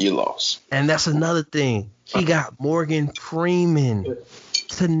Freeman. You lost. And that's another thing. He got Morgan Freeman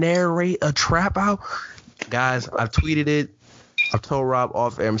to narrate a trap out. Guys, I've tweeted it. I've told Rob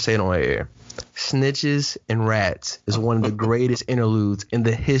off air. I'm saying on air. Snitches and Rats is one of the greatest interludes in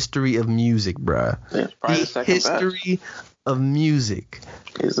the history of music, bruh. Yeah, it's probably the second history of music.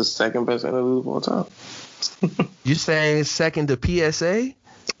 It's the second best interlude of all time. You saying second to PSA?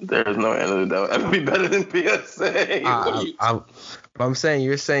 There's no interlude that would ever be better than PSA. I'm saying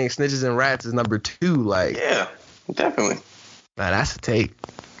you're saying Snitches and Rats is number 2. Like, yeah, definitely. Now that's a take.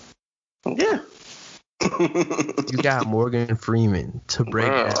 Yeah. You got Morgan Freeman to break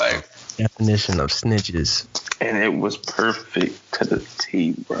that like, definition of snitches. And it was perfect to the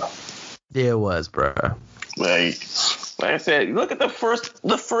T, bro. Yeah, it was, bro. Like I said, look at the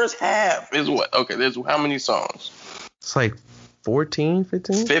first half is what? Okay, there's how many songs? It's like 14,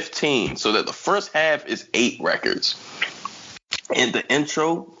 15? 15. So that the first half is 8 records. And the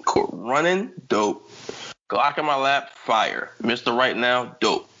intro, running, dope. Glock in my lap, fire. Mr. Right Now,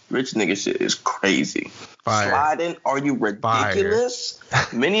 dope. Rich nigga shit is crazy. Fire. Sliding, are you ridiculous?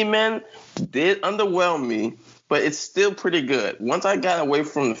 Many Men did underwhelm me, but it's still pretty good. Once I got away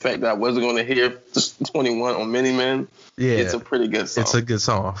from the fact that I wasn't going to hear 21 on Many Men, it's a pretty good song. It's a good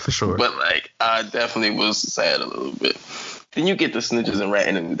song, for sure. But, like, I definitely was sad a little bit. Then you get the Snitches and Rat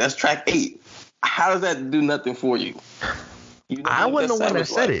Interview. That's track 8. How does that do nothing for you? I wasn't the one that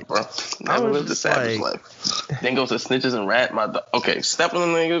said it. Bro. Never lived the savage life. Then goes to Snitches and Rat. Okay, Step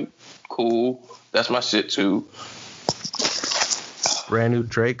on the Nigga, cool. That's my shit too. Brand New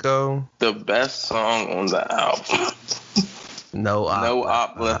Draco. The best song on the album. No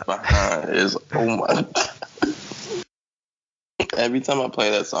Op Left Behind is, oh my God. Every time I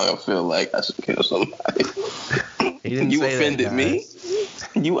play that song, I feel like I should kill somebody. You offended me?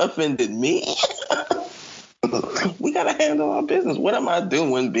 You offended me? We gotta handle our business. What am I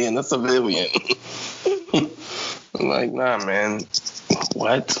doing being a civilian? I'm like, nah, man.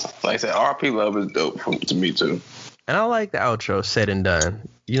 What? Like I said, RP Love is dope to me too. And I like the outro, Said and Done.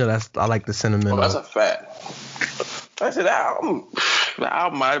 You know, I like the sentimental. Oh, that's a fact. I said, the album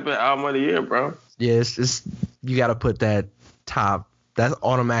might have been album of the year, bro. Yeah, it's you gotta put that top. That's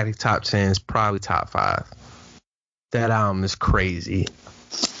automatic top 10. It's probably top 5. That album is crazy.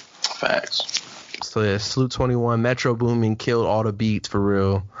 Facts. So yeah, Salute 21, Metro Boomin killed all the beats for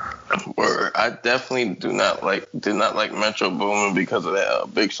real. Word. I definitely did not like Metro Boomin because of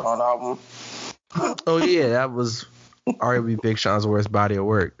that Big Sean album. Oh yeah, that was arguably Big Sean's worst body of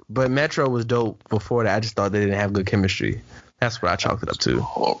work. But Metro was dope before that. I just thought they didn't have good chemistry. That's what I chalked it up to.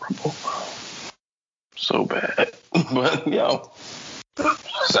 Horrible. So bad. But yo,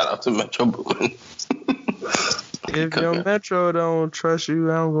 shout out to Metro Boomin. If your Metro don't trust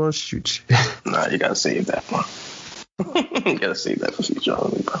you, I'm gonna shoot you. Nah, you gotta save that one. You gotta save that for future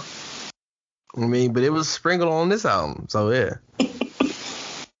only, bro. I mean, but it was sprinkled on this album, so yeah.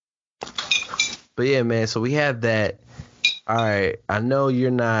 But yeah, man, so we have that. All right, I know you're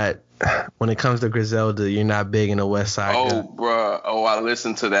not, when it comes to Griselda, you're not big in the West Side. Oh, bro. Oh, I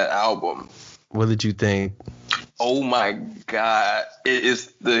listened to that album. What did you think? Oh, my God. It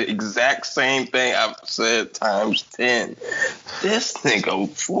is the exact same thing I've said times 10. This nigga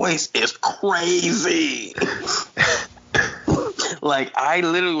voice is crazy. Like, I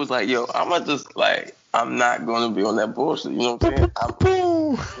literally was like, yo, I'm not going to be on that bullshit. You know what I'm saying? I'm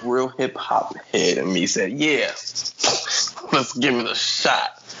real hip-hop head, and me said, yeah, let's give it a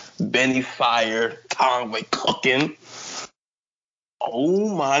shot. Benny Fire, Conway cooking.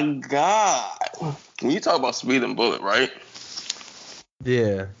 Oh, my God. When you talk about Speed and Bullet, right?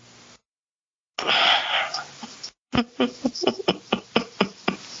 Yeah.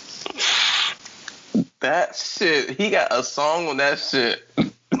 That shit, he got a song on that shit,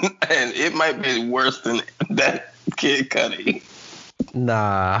 and it might be worse than that Kid Cudi.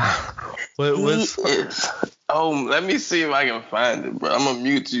 Nah. Let me see if I can find it, bro. I'm gonna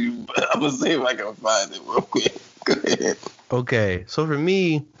mute you, but I'm gonna see if I can find it real quick. Go ahead. Okay, so for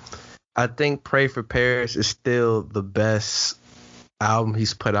me, I think Pray for Paris is still the best album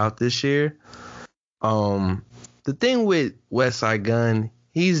he's put out this year. The thing with Westside Gunn,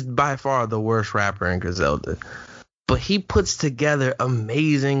 he's by far the worst rapper in Griselda, but he puts together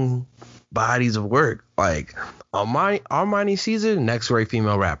amazing bodies of work. Like Armani Caesar, next great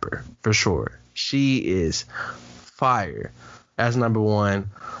female rapper for sure. She is fire. That's number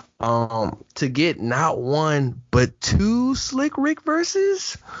one. To get not one but two Slick Rick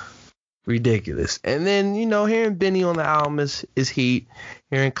verses, ridiculous. And then, you know, hearing Benny on the album is heat.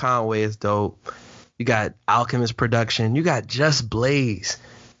 Hearing Conway is dope. You got Alchemist production. You got Just Blaze.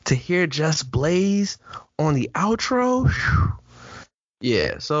 To hear Just Blaze on the outro, whew.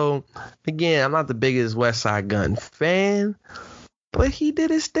 Yeah. So again, I'm not the biggest Westside Gunn fan, but he did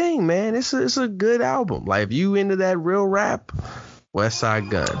his thing, man. It's a good album. Like, if you into that real rap,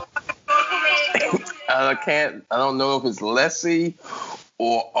 Westside Gunn. I don't know if it's Lessie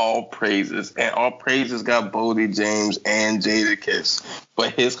or All Praises. And All Praises got Bodie James and Jadakiss.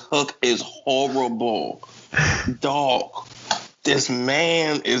 But his hook is horrible. Dog. This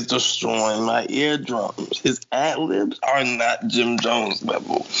man is destroying my eardrums. His ad-libs are not Jim Jones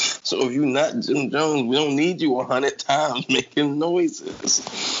level. So if you're not Jim Jones, we don't need you 100 times making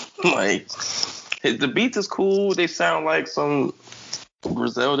noises. Like, the beats is cool. They sound like some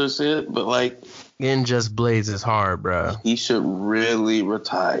Griselda shit, but like, Getting Just Blaze is hard, bro. He should really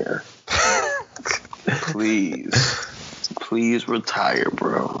retire. Please retire,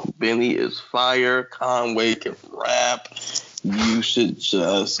 bro. Benny is fire. Conway can rap. You should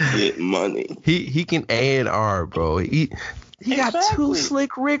just get money. He can A&R, bro. He got two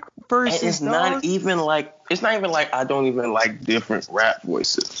Slick Rick verses. And it's not even like I don't even like different rap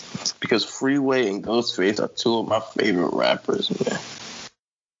voices, because Freeway and Ghostface are two of my favorite rappers, man.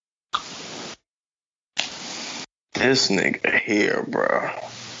 This nigga here, bro.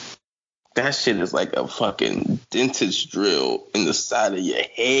 That shit is like a fucking dentist drill in the side of your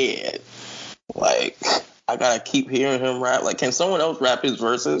head. Like, I gotta keep hearing him rap. Like, can someone else rap his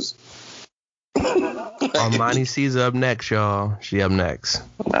verses? Armani Caesar up next, y'all. She up next.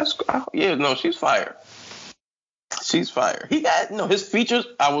 She's fire. She's fire. He got his features.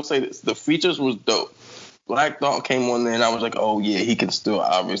 I will say this: the features was dope. Black Thought came on there, and I was like, oh yeah, he can still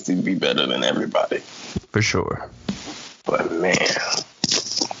obviously be better than everybody. For sure. But man,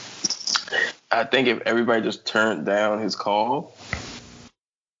 I think if everybody just turned down his call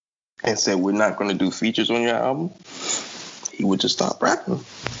and said, we're not going to do features on your album, he would just stop rapping.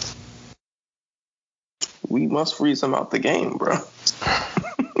 We must freeze him out the game, bro.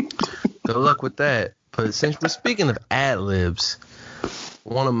 Good luck with that. But since we're speaking of ad-libs,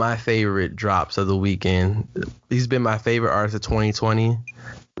 one of my favorite drops of the weekend, he's been my favorite artist of 2020.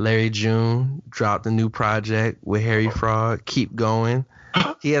 Larry June dropped a new project with Harry Fraud. Keep going.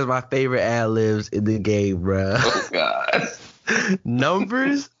 He has my favorite ad-libs in the game, bro. Oh, God.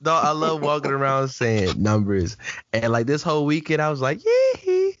 Numbers? No, I love walking around saying numbers. And like this whole weekend, I was like,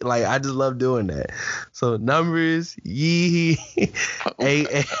 yeah. Like, I just love doing that. So numbers, yee,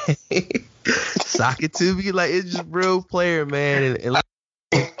 AA, sock it to me. Like, it's just real player, man. And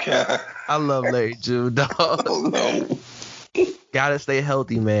I love Larry June, dog. Oh, no. Gotta stay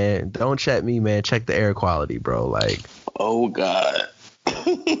healthy, man. Don't check me, man. Check the air quality, bro. Like, oh God.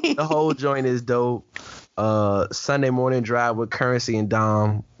 the whole joint is dope. Sunday Morning Drive with Currency and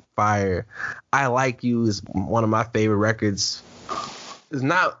Dom, fire. I Like You is one of my favorite records. It's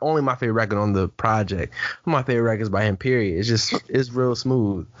not only my favorite record on the project. One of my favorite records by him, period. It's real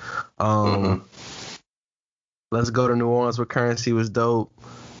smooth. Let's Go to New Orleans with Currency was dope.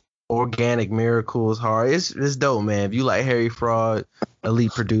 Organic Miracles hard. It's dope, man. If you like Harry Fraud,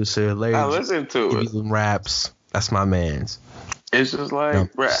 elite producer, Larry, I listened to it. Raps. That's my man's. It's just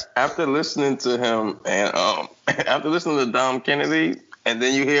like, bro, after listening to him and after listening to Dom Kennedy, and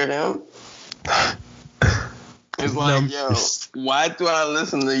then you hear him, it's like, yo, why do I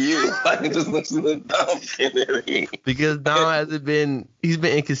listen to you? I can just listen to Dom Kennedy. Because Dom he's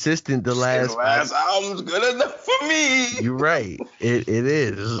been inconsistent the last album's good enough for me. You're right. It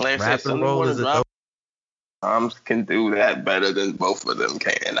is. Like Rap and roll is a dope. Dom can do that better than both of them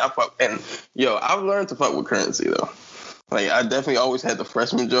can. I've learned to fuck with Currency though. Like, I definitely always had the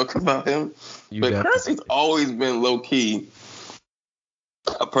freshman joke about him. But Currency's always been low-key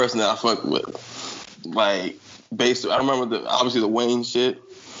a person that I fuck with. Like, I remember obviously the Wayne shit.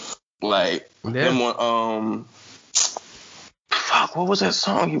 Like, him on, what was that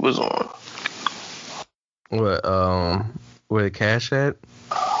song he was on? What, where the Cash at?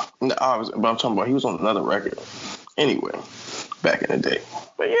 No, but I'm talking about he was on another record. Anyway, back in the day.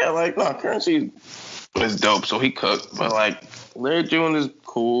 But yeah, like, no, Currency is dope, so he cooked. But like, Larry June is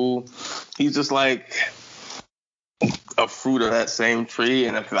cool. He's just like a fruit of that same tree.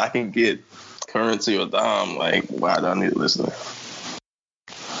 And if I can get Currency or Dom, like, why do I need to listen to him?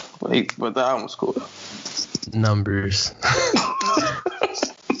 But the album's cool. Numbers.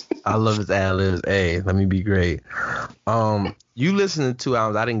 I love his ad-libs. Hey, let me be great. You listened to 2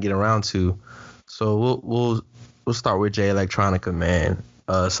 albums I didn't get around to, so we'll start with Jay Electronica, man.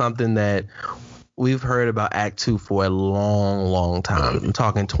 Something that we've heard about Act 2 for a long, long time. I'm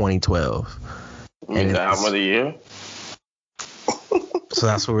talking 2012. And the album of the year? So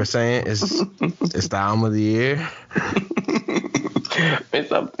that's what we're saying? It's the album of the year?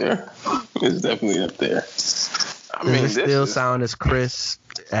 It's up there. It's definitely up there. I mean, does it still sound as crisp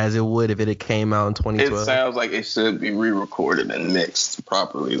as it would if it had came out in 2012? It sounds like it should be re-recorded and mixed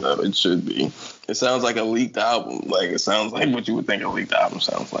properly, though. It should be. It sounds like a leaked album. Like, it sounds like what you would think a leaked album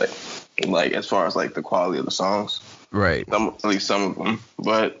sounds like. Like, as far as, like, the quality of the songs. Right. At least some of them.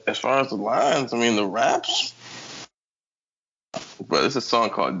 But as far as the lines, I mean, the raps. But it's a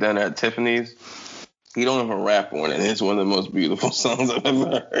song called Dinner at Tiffany's. He don't even rap on it. It's one of the most beautiful songs I've ever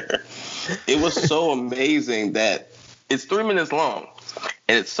heard. It was so amazing that it's 3 minutes long.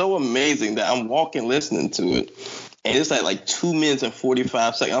 And it's so amazing that I'm walking listening to it. And it's like 2 minutes and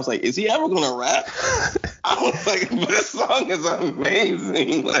 45 seconds. I was like, is he ever going to rap? I was like, this song is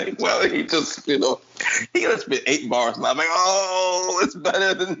amazing. Like, well, he just, he just spit 8 bars. And I'm like, oh, it's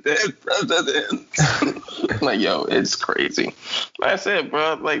better than Dead President. Like, yo, it's crazy. Like I said,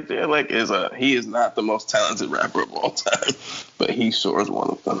 bro, like, he is not the most talented rapper of all time, but he sure is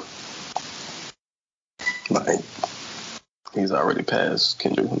one of them. Like, he's already passed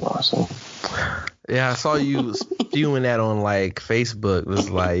Kendrick Lamar, so. Yeah, I saw you spewing that on, like, Facebook. It was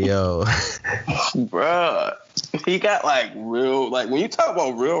like, yo. Bruh, he got, like, real, like, when you talk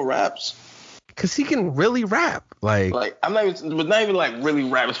about real raps. Because he can really rap. Like, I'm not even, like, really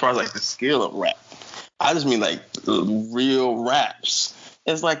rap as far as, like, the skill of rap. I just mean, like, real raps.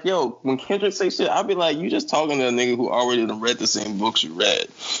 It's like, yo, when Kendrick say shit, I'll be like, you just talking to a nigga who already done read the same books you read.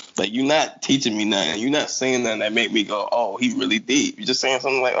 Like, you're not teaching me nothing. You're not saying nothing that make me go, oh, he really deep. You're just saying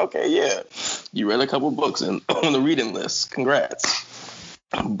something like, okay, yeah, you read a couple books and on the reading list. Congrats.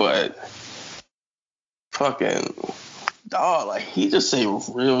 But fucking dog, like, he just say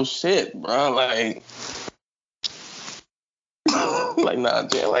real shit, bro. Like, nah,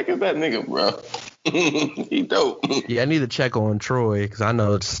 Jay, like, it's that nigga, bro. He dope. Yeah, I need to check on Troy because I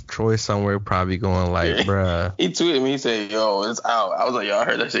know Troy somewhere probably going like, yeah. Bruh. He tweeted me. He said, yo, it's out. I was like, yo, I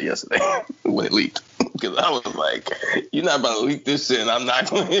heard that shit yesterday when it leaked. Because I was like, you're not about to leak this shit and I'm not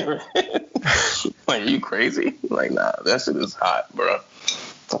going to hear it. Like, are you crazy? Like, nah, that shit is hot, bro.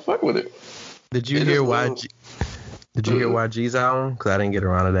 So fuck with it. Did you hear YG? Did you hear YG's album? Because I didn't get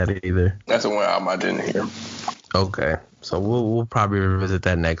around to that either. That's the one album I didn't hear. Okay. So we'll probably revisit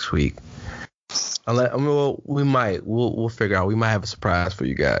that next week. We'll figure out. We might have a surprise for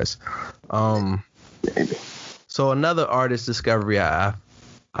you guys. Maybe. So another artist discovery I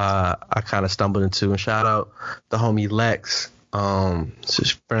I kind of stumbled into. And shout out the homie Lex,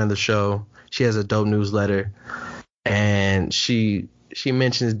 she's a friend of the show. She has a dope newsletter, and she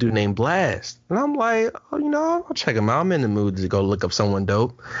mentions a dude named Blast, and I'm like, oh, I'll check him out. I'm in the mood to go look up someone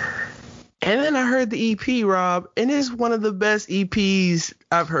dope. And then I heard the EP, Rob, and it's one of the best EPs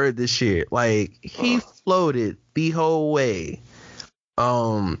I've heard this year. Like, he floated the whole way.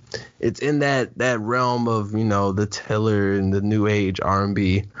 It's in that realm of, the Tiller and the new age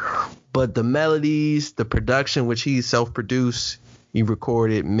R&B, but the melodies, the production, which he self-produced, he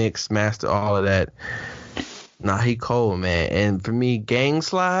recorded, mixed, mastered, all of that. Nah, he cold, man. And for me, Gang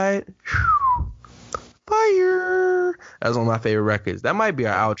Slide, fire. That's one of my favorite records. That might be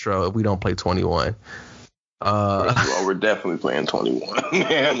our outro if we don't play 21. Well, we're definitely playing 21.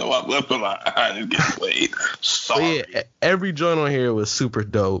 Man, no, I've left my eye and get played. Sorry. Yeah, every joint on here was super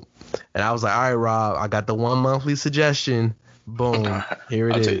dope. And I was like, all right, Rob, I got the 1 monthly suggestion. Boom. Here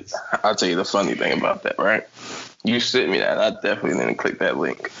it is. I'll tell you the funny thing about that, right? You sent me that. I definitely didn't click that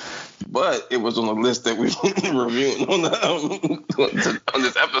link. But it was on the list that we were reviewing on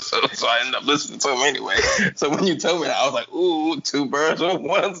this episode, so I ended up listening to him anyway. So when you told me that, I was like, ooh, 2 birds with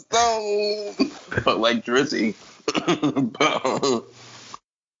 1 stone. But like Drizzy. But,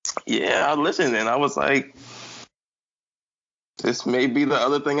 yeah, I listened and I was like, this may be the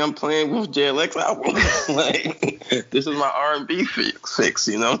other thing I'm playing with JLX album. Like, this is my R&B fix,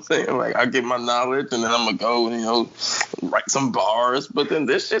 you know what I'm saying? Like, I get my knowledge and then I'm going to go, write some bars. But then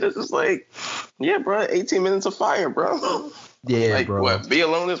this shit is just like, yeah, bro, 18 minutes of fire, bro. Yeah, like, bro. What, Be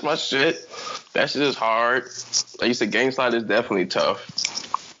Alone is my shit. That shit is hard. Like you said, Gang Slide is definitely tough.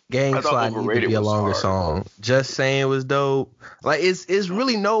 Gang Slide needs to be a longer song. Just Saying was dope. Like, it's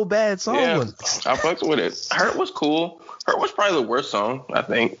really no bad song. Yeah, I fucked with it. Hurt was cool. Hurt was probably the worst song, I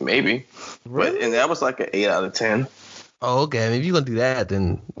think, maybe. Really? And that was like an 8 out of 10. Oh, okay. I mean, if you're going to do that,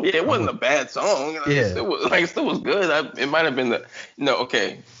 then... Yeah, it wasn't a bad song. Yeah. It still was good. It might have been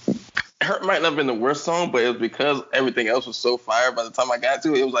okay. Hurt might not have been the worst song, but it was because everything else was so fire. By the time I got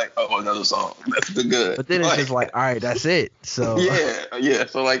to it, it was like, oh, another song. That's the good. But then it's just like, all right, that's it. So yeah.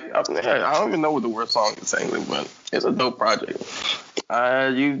 So like, I don't even know what the worst song is saying, but it's a dope project.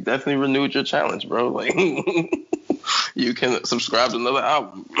 You definitely renewed your challenge, bro. Like, you can subscribe to another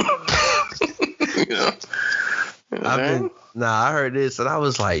album. I heard this and I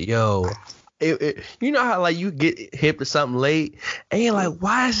was like, yo. You know how like you get hip to something late and you're like,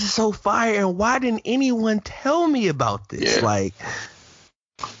 why is it so fire and why didn't anyone tell me about this? Yeah. Like,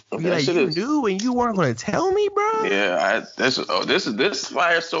 you knew and you weren't going to tell me, bro? Yeah, this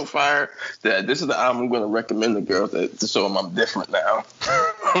fire so fire that this is the album I'm going to recommend to girls to show them I'm different now.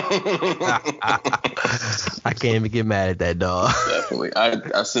 I can't even get mad at that, dog. Definitely.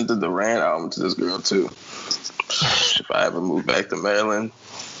 I sent the Duran album to this girl too. If I ever move back to Maryland.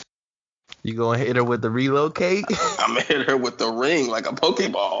 You gonna hit her with the relocate? I'm gonna hit her with the ring like a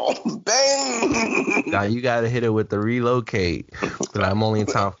Pokeball. Bang! Nah, you gotta hit her with the relocate. But I'm only in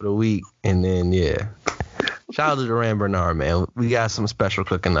town for the week, and then yeah. Shout out to Duran Bernard, man. We got some special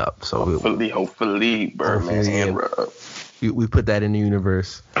cooking up. So hopefully, Birdman and Rob. We put that in the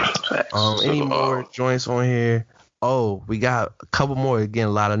universe. Any more joints on here? Oh, we got a couple more. Again,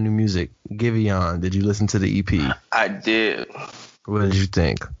 a lot of new music. Giveon, did you listen to the EP? I did. What did you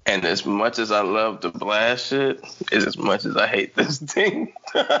think? And as much as I love the Blast shit, is as much as I hate this thing.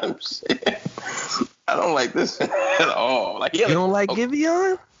 Shit. I don't like this at all. Like, you don't like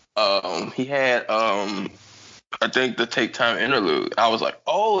Giveon? He had I think the Take Time interlude. I was like,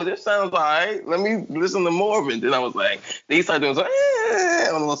 oh, this sounds alright. Let me listen to more of it. Then I was like, then he started doing like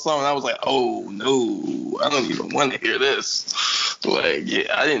on the song. And I was like, oh no, I don't even want to hear this. Like,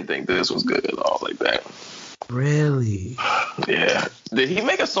 yeah, I didn't think this was good at all like that. Really? Yeah. Did he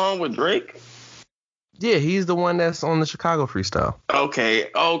make a song with Drake? Yeah, he's the one that's on the Chicago freestyle. Okay.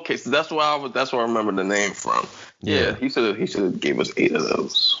 So that's where I remember the name from. Yeah. He should have gave us 8 of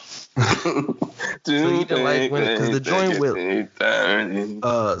those. So you didn't like when, because the joint with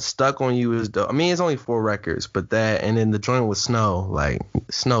Stuck on You is dope. I mean, it's only 4 records, but that, and then the joint with Snow, like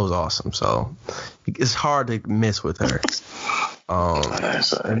Snow's awesome. So it's hard to miss with her.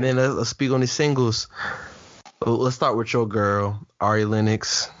 And then let's speak on the singles. Let's start with your girl, Ari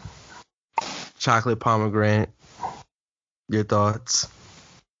Lennox, Chocolate Pomegranate. Your thoughts?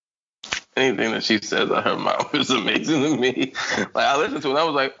 Anything that she says out her mouth is amazing to me. Like, I listened to it and I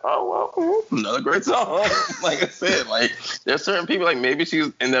was like, oh, well, another great song. Like I said, like, there's certain people, like, maybe she's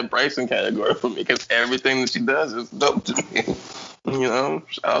in that Bryson category for me because everything that she does is dope to me. You know,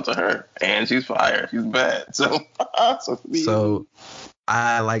 shout out to her. And she's fire. She's bad. So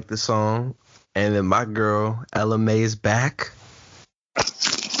I like the song. And then my girl, Ella May's back.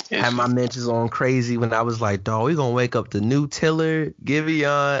 Had my mentions on crazy when I was like, dog, we gonna wake up to New Tiller,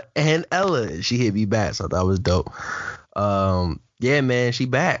 Giveon, and Ella. She hit me back, so that was dope. Yeah, man, she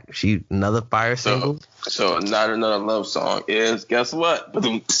back. She another fire single. So Not Another Love Song is, guess what?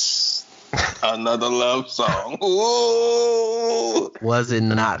 Another love song. Ooh. Was it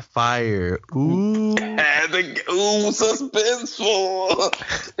not fire? Ooh. Suspenseful.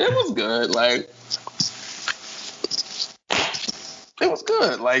 It was good. Like, it was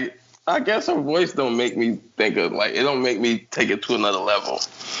good. Like, I guess her voice don't make me think of, like, it don't make me take it to another level.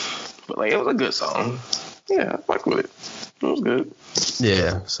 But, like, it was a good song. Yeah, I fuck with it. It was good.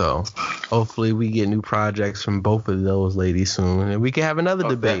 Yeah, so hopefully we get new projects from both of those ladies soon, and we can have another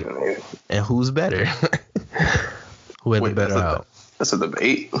debate. Definitely. And who's better? Who had the better album? That's a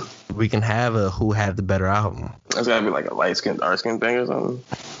debate. We can have a who had the better album. That's gotta be like a light skin, dark skin thing or something.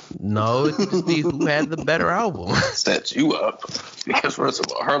 No, it could just be who had the better album. Set you up. Because first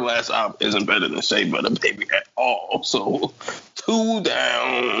of all, her last album isn't better than Shea Butter Baby at all. So 2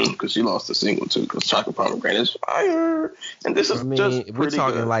 down. Because she lost the single too. Because Chocolate Pomegranate is fire. And this is just if we're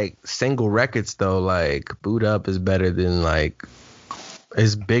talking good. Like single records though, like Boot Up is better than like,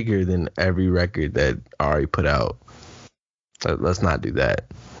 it's bigger than every record that Ari put out. Let's not do that.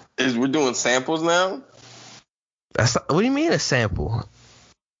 We're doing samples now? What do you mean a sample?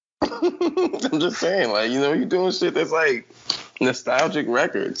 I'm just saying, like, you're doing shit that's like nostalgic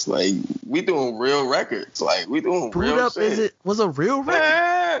records. Like, we doing real records. Like, we doing Boot real Up shit. was a real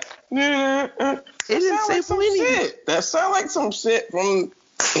record. It didn't sample anything. That sound like some shit from.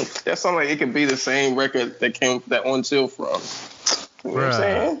 That sound like it could be the same record that On Chill from. You know what I'm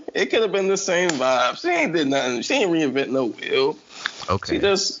saying? It could have been the same vibe. She ain't did nothing. She ain't reinvent no wheel. Okay. She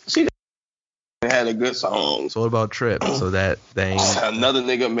just had a good song. So what about Trip? So that thing. Another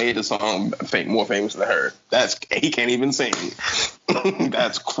nigga made a song more famous than her. He can't even sing.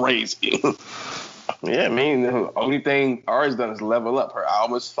 That's crazy. Yeah, I mean, the only thing Ari's done is level up. Her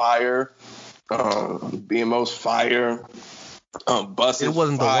album is fire. BMO's fire. Bus is fire. It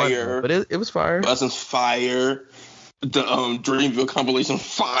wasn't the one, but it was fire. Bus is fire. The Dreamville compilation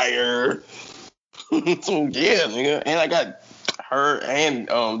fire. So yeah, nigga. And I got her and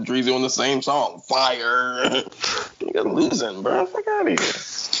Dreezy on the same song. Fire. Nigga losing, bro. Fuck out of here.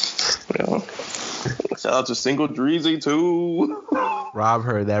 Shout out to Single Dreezy too. Rob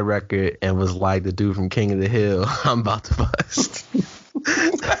heard that record and was like the dude from King of the Hill. I'm about to bust.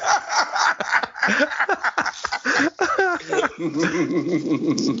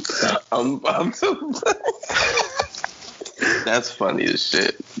 I'm so That's funny as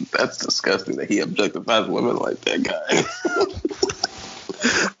shit. That's disgusting that he objectifies women like that guy.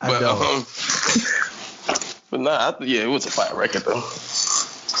 But nah, it was a fire record though.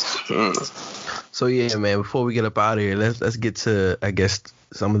 So yeah, man. Before we get up out of here, let's get to, I guess,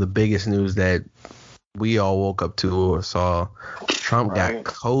 some of the biggest news that we all woke up to or saw. Trump got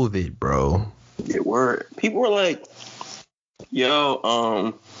COVID, bro. It were. People were like,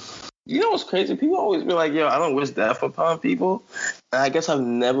 yo, you know what's crazy? People always be like, yo, I don't wish death upon people. And I guess I've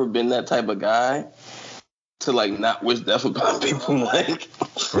never been that type of guy to like not wish death upon people. Like,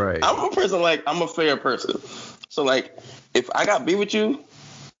 right. I'm a person, like, I'm a fair person. So like, if I got beef with you,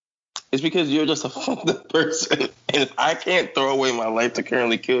 it's because you're just a fucked up person. And if I can't throw away my life to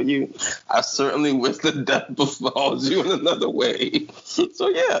currently kill you, I certainly wish the death befalls you in another way. So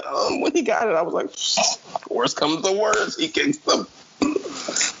yeah, when he got it, I was like, worst comes to worst, he kicks them.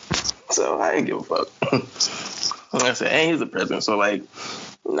 So I didn't give a fuck. Like I said, and he's the president, so like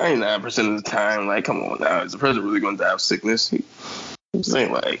 99% of the time, like, come on now, is the president really gonna die of sickness? I'm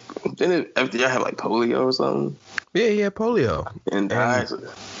saying, like, didn't FDR have like polio or something? Yeah, he had polio and died.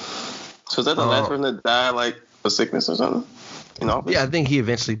 So is that the last person that died like a sickness or something? Yeah, I think he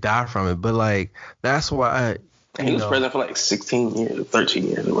eventually died from it, but like that's why he was president for like 16 years, or 13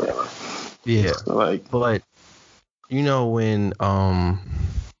 years, or whatever. Yeah, so like, but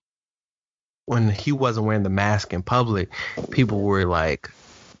when he wasn't wearing the mask in public, people were like,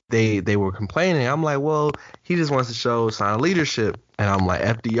 they were complaining. I'm like, well, he just wants to show a sign of leadership. And I'm like,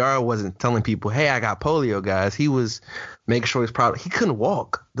 FDR wasn't telling people, hey, I got polio, guys. He was making sure he's proud. He couldn't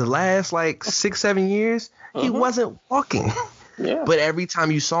walk. The last like 6-7 years, he wasn't walking. Yeah. But every time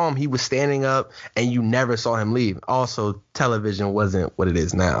you saw him, he was standing up, and you never saw him leave. Also, television wasn't what it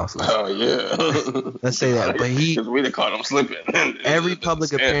is now. So. Oh, yeah. Let's say that. But because we done caught him slipping. Every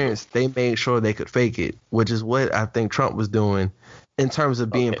public appearance, they made sure they could fake it, which is what I think Trump was doing in terms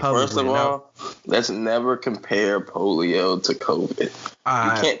of being public. First of all, let's never compare polio to COVID.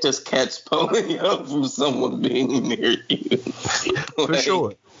 You can't just catch polio from someone being near you. For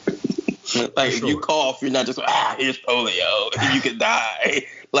sure. Like, if you cough, you're not just here's polio, and you could die.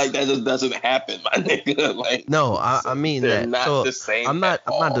 Like, that just doesn't happen, my nigga. Like, no, I mean they're that. not So the same. I'm not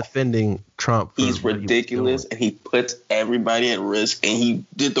defending Trump. He's ridiculous, and he puts everybody at risk, and he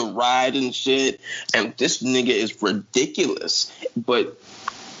did the ride and shit. And this nigga is ridiculous. But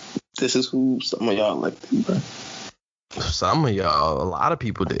this is who some of y'all elected, bro. Some of y'all, a lot of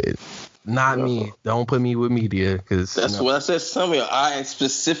people did. Not me. Don't put me with media, because that's what I said. Some of y'all, I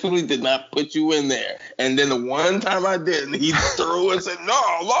specifically did not put you in there. And then the one time I didn't, he threw and said, "No,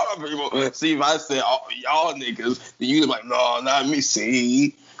 a lot of people." See, if I said y'all niggas, then you'd be like, "No, not me."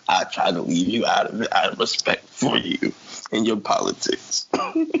 See, I tried to leave you out of it out of respect for you and your politics.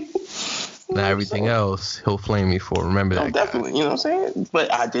 Now everything else, he'll flame me for. Remember that. Definitely, you know what I'm saying?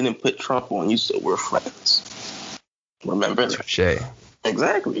 But I didn't put Trump on you, so we're friends. Remember that. Touché.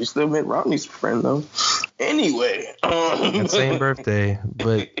 Exactly. You still Mitt Romney's friend, though. Anyway. Same birthday.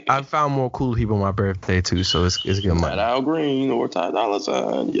 But I found more cool people on my birthday, too, so it's good money. Not Al Green or Ty Dolla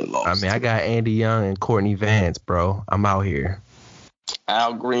 $ign. You lost. I mean, I got Andy Young and Courtney Vance, bro. I'm out here.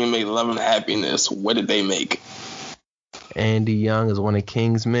 Al Green made Love and Happiness. What did they make? Andy Young is one of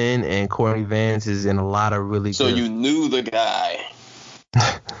King's Men, and Courtney Vance is in a lot of really So good... you knew the guy.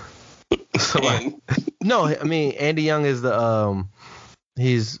 No, I mean, Andy Young is the...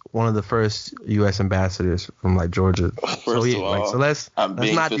 He's one of the first U.S. ambassadors from like Georgia. Let's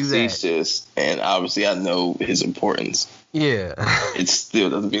being not facetious, do that. And obviously I know his importance. Yeah, it still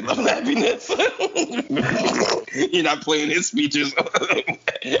doesn't mean Love and Happiness. You're not playing his speeches.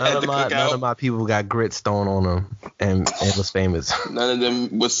 None of my people got grit stone on them and was famous. None of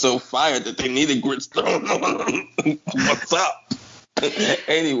them was so fired that they needed grit stone on them. What's up?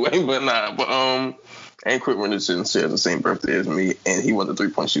 Anyway, and Quick Richardson shares the same birthday as me, and he won the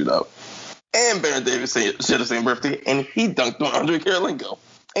 3-point shootout. And Baron Davis shared the same birthday, and he dunked on Andre Karolinko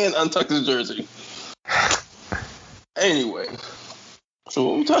and untucked his jersey. Anyway, so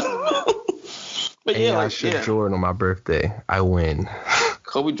what we talking about? But I shoot Jordan on my birthday. I win.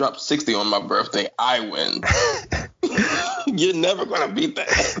 Kobe dropped 60 on my birthday. I win. You're never gonna beat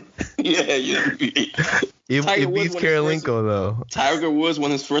that. Yeah, it beats Karolinko though. Tiger Woods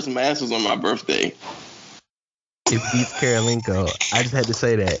won his first Masters on my birthday. It beats Karolinko. I just had to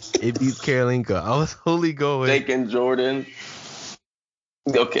say that. It beats Karolinko. I was wholly going. Jake and Jordan.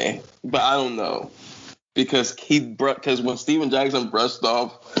 Okay, but I don't know. Because when Steven Jackson brushed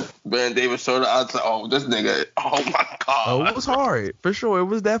off Baron Davis' shoulder, I was like, oh, this nigga, oh my God. Oh, it was hard. For sure. It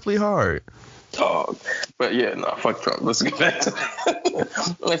was definitely hard. Dog. But yeah, no, fuck Trump. Let's get back to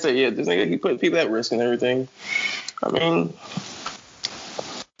that. Like I said, yeah, this nigga, he put people at risk and everything. I mean,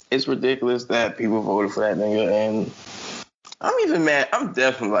 it's ridiculous that people voted for that nigga, and I'm even mad. I'm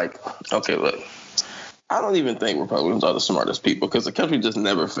definitely like, okay, look, I don't even think Republicans are the smartest people because the country just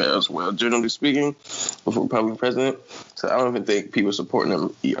never fares well, generally speaking, with a Republican president. So I don't even think people supporting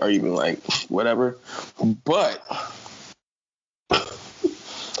him are even like, whatever. But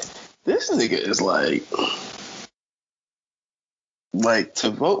this nigga is like to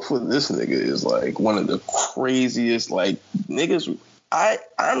vote for this nigga is like one of the craziest niggas.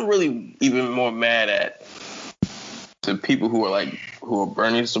 I'm really even more mad at the people who are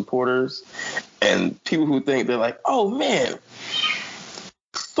Bernie supporters and people who think they're like, oh man,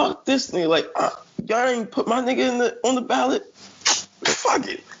 fuck this nigga. Y'all ain't put my nigga on the ballot. Fuck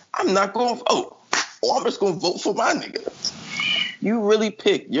it. I'm not gonna vote. Or I'm just gonna vote for my nigga. You really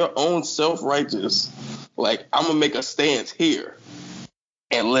pick your own self-righteous, I'm gonna make a stance here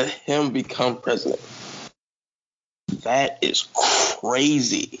and let him become president. That is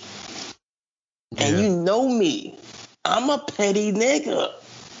crazy. Yeah. And you know me. I'm a petty nigga.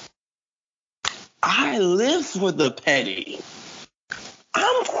 I live for the petty.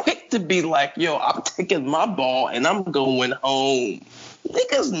 I'm quick to be like, yo, I'm taking my ball and I'm going home.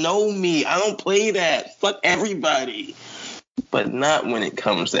 Niggas know me. I don't play that. Fuck everybody. But not when it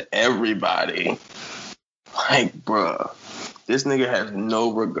comes to everybody. Bruh, this nigga has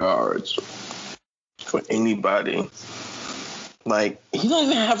no regards for anybody. He don't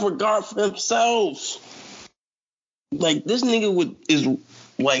even have regard for himself. This nigga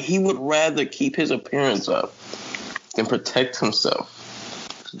he would rather keep his appearance up than protect himself.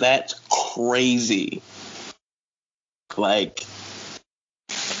 That's crazy.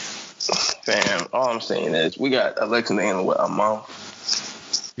 Fam, all I'm saying is we got election day in a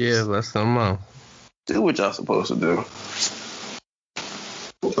month. Yeah, less than a month. Do what y'all supposed to do.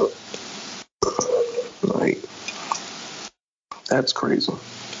 That's crazy.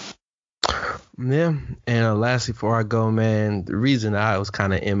 Yeah, and lastly, before I go, man, the reason I was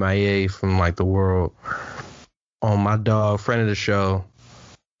kind of MIA from the world, on my dog, friend of the show,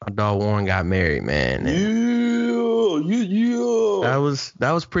 My dog Warren got married, man. Yeah.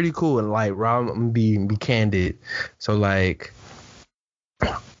 That was pretty cool. And like, Rob, I'm gonna be candid. So like,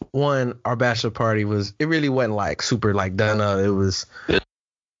 one, our bachelor party it really wasn't like super like done up. It was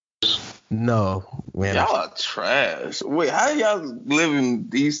no, man. Y'all are trash. Wait, how y'all live in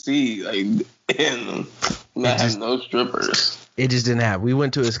DC like and not have no strippers? It just didn't happen. We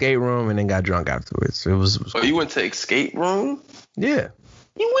went to escape room and then got drunk afterwards. It was Oh, you went to escape room? Yeah.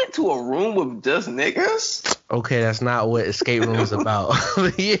 You went to a room with just niggas? Okay, that's not what escape room is about.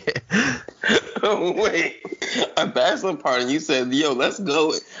 Yeah. Wait, a bachelor party. You said, "Yo, let's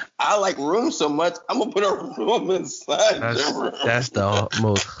go." I like rooms so much, I'm gonna put a room inside the room. That's the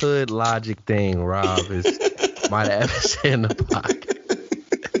most hood logic thing Rob might have ever said in the podcast.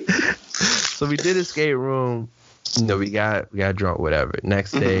 So we did escape room. You know, we got drunk, whatever.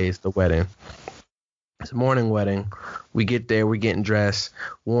 Next day is the wedding. It's a morning wedding. We get there, we're getting dressed.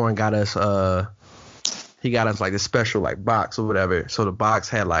 Warren got us he got us like this special like box or whatever. So the box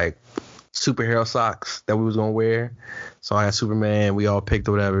had like superhero socks that we was gonna wear. So I had Superman, we all picked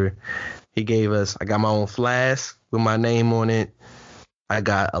or whatever. He gave us, I got my own flask with my name on it. I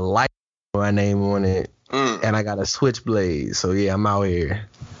got a light with my name on it. And I got a switchblade. So yeah, I'm out here.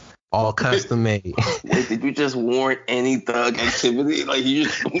 All custom made. Wait, did you just warrant any thug activity? Like, you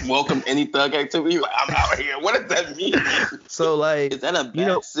just welcome any thug activity? Like, I'm out here. What does that mean? So, like, is that a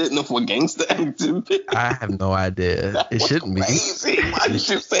bad signal for gangster activity? I have no idea. It shouldn't be. Crazy. Why did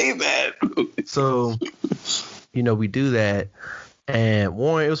you say that? So, you know, we do that. And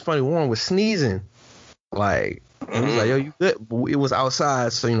Warren, it was funny. Warren was sneezing. Like, and he was like, yo, you good? But it was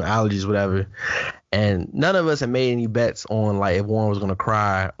outside, so, you know, allergies, whatever. And none of us had made any bets on, like, if Warren was going to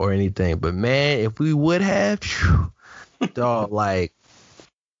cry or anything. But, man, if we would have, dog, like,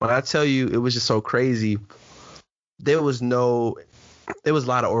 when I tell you it was just so crazy, there was a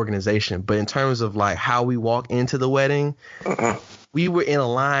lot of organization. But in terms of, like, how we walk into the wedding, we were in a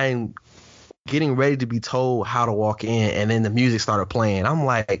line getting ready to be told how to walk in, and then the music started playing. I'm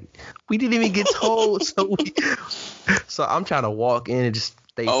like, we didn't even get told. So I'm trying to walk in and just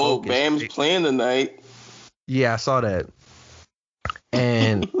stay focused. Bam's playing tonight. Yeah, I saw that.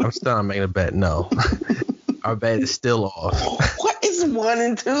 And I'm still not making a bet. No. Our bet is still off. What is 1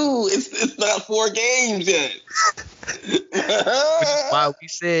 and 2? It's not 4 games yet. Which is why we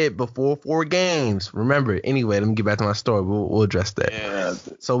said before 4 games. Remember, anyway, let me get back to my story. We'll address that. Yeah.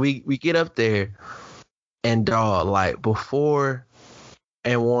 So we get up there, and dog, like, before,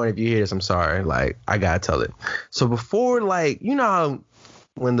 and Warren, if you hear this, I'm sorry. Like, I gotta tell it. So before, like, you know how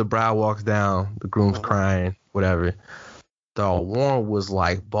when the bride walks down, the groom's crying, whatever. Dog, Warren was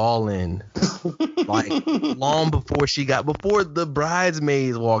like bawling, like long before the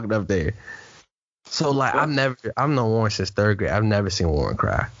bridesmaids walked up there. So like, I've known Warren since 3rd grade. I've never seen Warren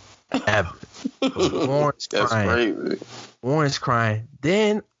cry, ever. Warren's crying. Crazy. Warren's crying.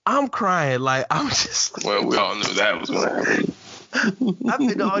 Then I'm crying. Like, I'm just. Well, we all knew that was gonna happen. I've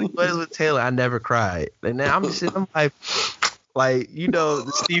been to all these weddings with Taylor. I never cried. And then I'm like, you know,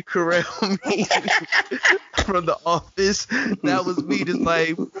 the Steve Carell meme from The Office. That was me, just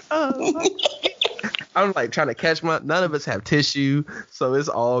like, I'm like trying to catch none of us have tissue, so it's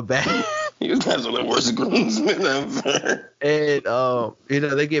all bad. You guys are the worst groomsmen ever. And you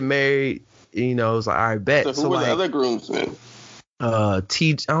know, they get married. You know, it's like, all right, bet. So who were the other groomsmen?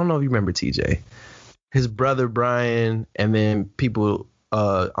 TJ. I don't know if you remember TJ. His brother Brian, and then people.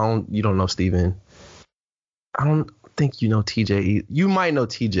 You don't know Steven. I don't think you know TJ. You might know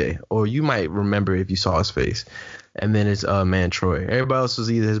TJ, or you might remember if you saw his face. And then it's man Troy. Everybody else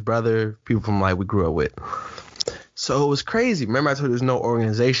was either his brother, people from like we grew up with. So it was crazy. Remember I told you there's no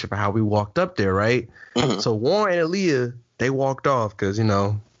organization for how we walked up there, right? Mm-hmm. So Warren and Aaliyah, they walked off because, you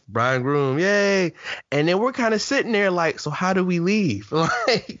know, bride and groom, yay. And then we're kind of sitting there like, so how do we leave?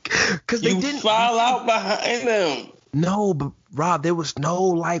 Like, because they didn't file out behind them. No, but Rob, there was no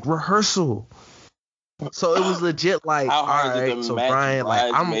like rehearsal. So it was legit like, all right, so Brian,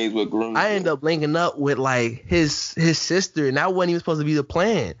 like I end up linking up with like his sister, and that wasn't even supposed to be the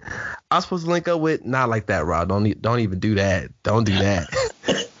plan. I was supposed to link up with, not like that, Rob. Don't even do that. Don't do that.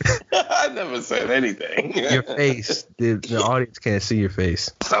 I never said anything. Your face, the audience can't see your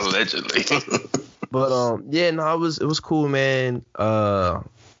face. Allegedly. But yeah, no, it was cool, man. Yeah,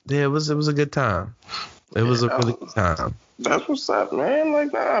 it was a good time. It was a really good time. That's what's up, man.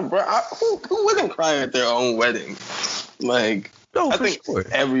 Like, nah, bro. Who wouldn't cry at their own wedding? Like, I think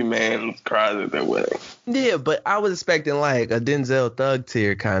every man cries at their wedding. Yeah, but I was expecting like a Denzel Thug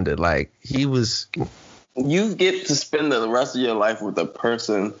tier kind of. Like, he was. You get to spend the rest of your life with the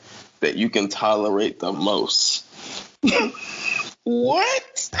person that you can tolerate the most.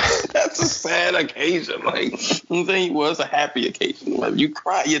 What? That's a sad occasion. Like, I'm saying it was a happy occasion. Like, you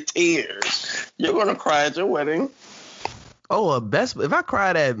cry your tears. You're gonna cry at your wedding. Oh, if I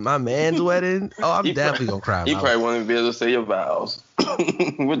cried at my man's wedding, I'm definitely gonna cry. You probably won't be able to say your vows.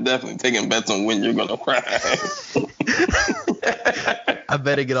 We're definitely taking bets on when you're gonna cry. I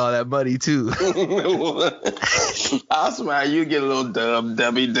better get all that money too. I'll smile. You get a little dub.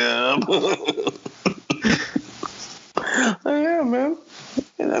 Oh, yeah, man.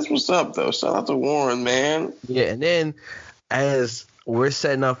 Yeah, that's what's up, though. Shout out to Warren, man. Yeah, and then as we're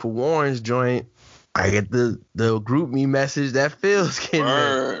setting up for Warren's joint, I get the group me message that Phil's getting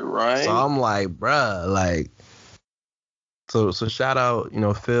there. Right? So I'm like, bruh, like, so shout out,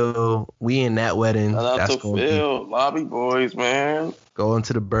 Phil. We in that wedding. Shout out That's to Phil, Lobby Boys, man. Going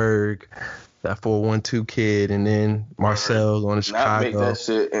to the Berg, that 412 kid, and then Marcel going to Chicago. Not make that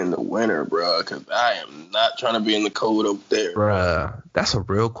shit in the winter, bro, because I am not trying to be in the cold up there. Bruh, that's a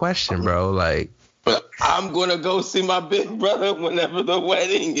real question, bro. Like, but I'm going to go see my big brother whenever the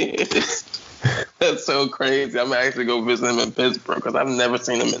wedding is. That's so crazy. I'm actually go visit him in Pittsburgh because I've never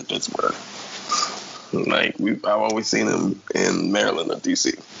seen him in Pittsburgh. Like, I've always seen him in Maryland or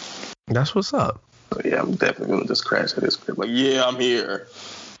DC. That's what's up. So yeah, I'm definitely gonna just crash at his crib. Like, yeah, I'm here.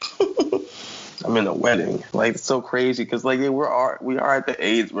 I'm in a wedding. Like, it's so crazy because like, yeah, we are at the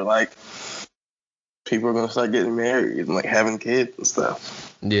age where like people are gonna start getting married and like having kids and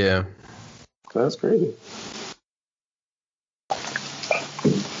stuff. Yeah. So that's crazy.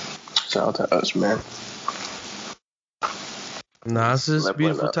 Shout out to us, man. Nah, it's just a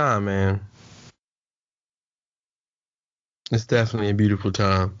beautiful time, man. It's definitely a beautiful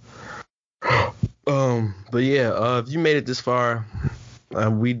time. But yeah, if you made it this far,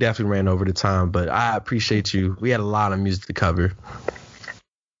 we definitely ran over the time, but I appreciate you. We had a lot of music to cover.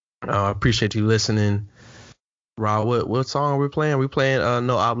 I appreciate you listening. Rob, what song are we playing? We playing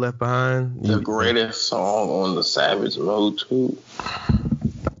No Op Left Behind? The greatest song on the Savage Mode 2.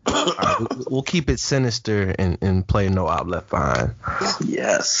 We'll keep it sinister and play No Op Left Behind.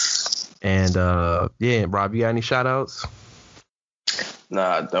 Yes. And yeah, Rob, you got any shout outs?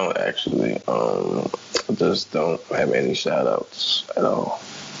 Nah, I don't actually. I just don't have any shout outs at all.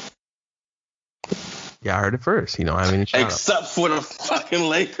 Yeah, I heard it first. You don't have any shout outs. Except for the fucking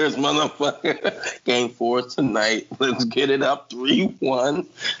Lakers, motherfucker. Game 4 tonight. Let's get it up 3-1.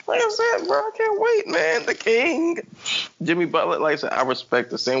 Like I said, bro, I can't wait, man. The king. Jimmy Butler, like I said, I respect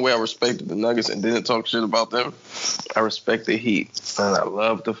the same way I respected the Nuggets and didn't talk shit about them. I respect the Heat. And I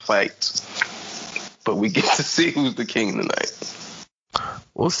love the fight. But we get to see who's the king tonight.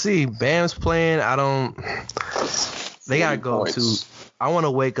 We'll see. Bam's playing. They got to go to. I want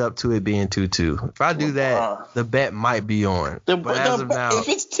to wake up to it being 2-2. If I do that, the bet might be on. But as of now, if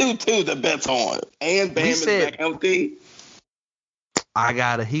it's 2-2, the bet's on. And Bam is back healthy.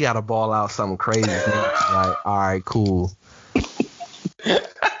 He got to ball out something crazy. Like, all right, cool.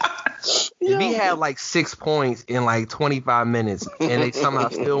 If he had like 6 points in like 25 minutes and they somehow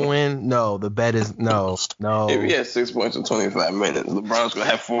still win, no, the bet is no. If he had 6 points in 25 minutes, LeBron's going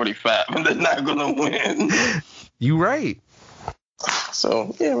to have 45 and they're not going to win. You right.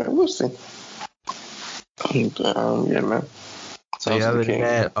 So, yeah, man, we'll see. Yeah, man. So, yeah, other than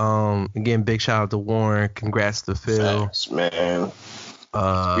that, again, big shout out to Warren. Congrats to Phil. Thanks, man.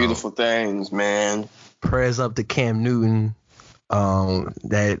 Beautiful things, man. Prayers up to Cam Newton.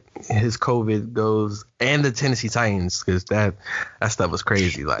 That his COVID goes, and the Tennessee Titans, because that stuff was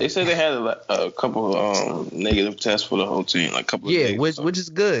crazy. Like, they said they had a couple negative tests for the whole team, like a couple of days. which is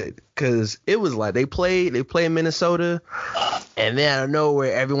good, because it was like they played in Minnesota, and then out of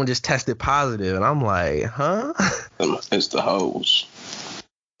nowhere everyone just tested positive, and I'm like, huh? It's the hoes.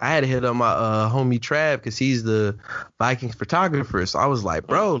 I had to hit up my homie Trav because he's the Vikings photographer. So I was like,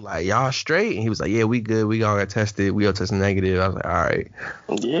 bro, like, y'all straight? And he was like, yeah, we good. We all got tested. We all tested negative. I was like, all right.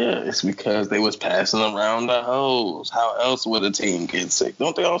 Yeah, it's because they was passing around the hose. How else would a team get sick?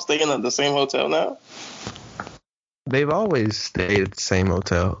 Don't they all stay in the same hotel now? They've always stayed at the same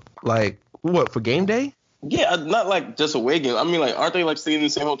hotel. Like, what, for game day? Yeah, not like just away game. I mean, like, aren't they like staying in the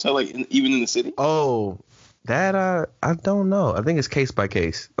same hotel, like even in the city? Oh, that I don't know. I think it's case by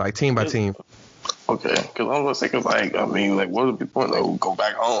case, like team by team. Okay, because I was gonna say, like, I mean, like, what would be the point? Like, go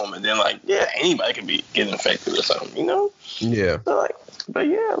back home and then, like, yeah, anybody can get infected or something, you know? Yeah. So, like, but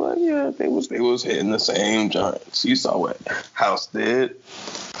yeah, like, yeah, they was hitting the same giants. You saw what House did.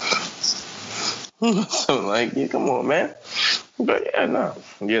 So, like, yeah, come on, man. But yeah, no,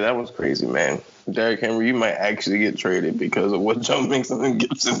 yeah, that was crazy, man. Derrick Henry, you might actually get traded because of what Joe Mixon and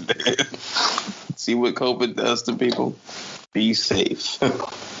Gibson did. See what COVID does to people. Be safe.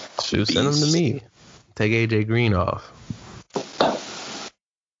 Shoot, send them to me. Take AJ Green off.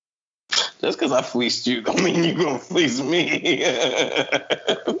 Just because I fleeced you don't mean you're going to fleece me.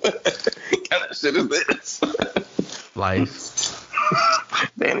 What kind of shit is this? Life.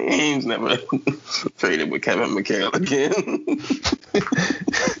 Danny Ainge never traded with Kevin McHale again.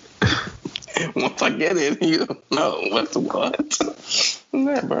 Once I get it, you don't know what's what.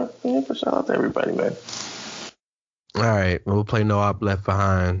 Yeah, bro. Yeah, shout out to everybody, man. All right. We'll play No Op Left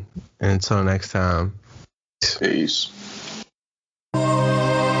Behind. And until next time. Peace.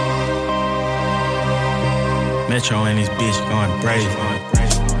 Metro and his bitch going brave.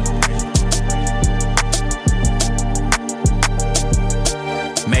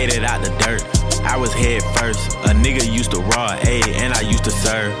 Made it out the dirt. I was head first. A nigga used to raw A and I used to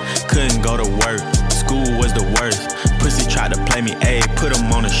serve. Couldn't go to work. School was the worst. Pussy tried to play me A, put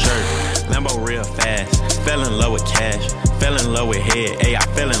him on a shirt. Lambo real fast. Fell in love with cash. Fell in love with head. A, I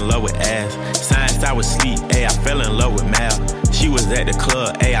fell in love with ass. Science, I was sleep. A, I fell in love with math. She was at the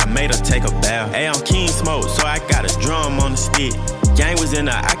club, ayy, I made her take a bath. Ayy, I'm King Smoke, so I got a drum on the stick. Gang was in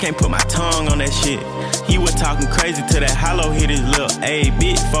there, I can't put my tongue on that shit. He was talking crazy till that hollow hit his lip. Ayy,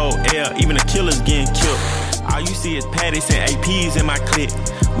 big 4L, even the killers getting killed. All you see is patties and APs in my clip.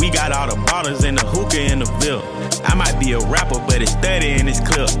 We got all the bottles and the hookah in the bill. I might be a rapper, but it's 30 in this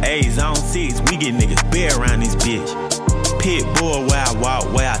clip. Ayy, zone 6, we get niggas bare around this bitch. Pit bull where I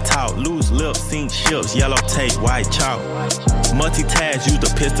walk, where I talk. Loose lips, sink ships, yellow tape, white chalk. Multitask, use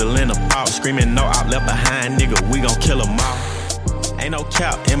the pistol in the box. Screaming no op left behind, nigga, we gon' kill them all. Ain't no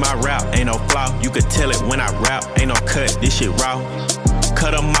cap in my rap, ain't no flaw. You could tell it when I rap, ain't no cut, this shit raw.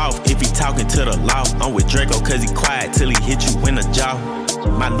 Cut him off if he talking to the law. I'm with Draco cause he quiet till he hit you in the jaw.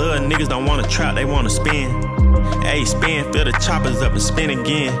 My little niggas don't wanna trap, they wanna spin. Ayy, spin, fill the choppers up and spin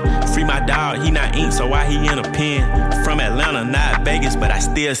again. Free my dog, he not ink, so why he in a pen? From Atlanta, not Vegas, but I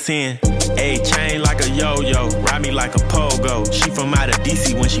still sin. Ayy, chain like a yo-yo, ride me like a pogo. She from out of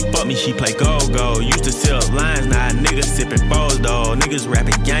DC, when she fuck me, she play go-go. Used to sell lines, now niggas sippin' foes, though. Niggas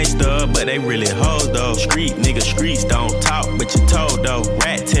rapping gangsta, but they really hoes, though. Street niggas, streets don't talk, but you told, though.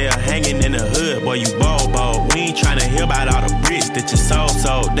 Rat tail hanging in the hood, boy, you bobo. We ain't tryna hear about all the bricks that you sold.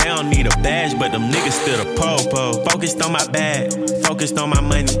 They don't need a badge, but them niggas still the po-po. Focused on my bag, focused on my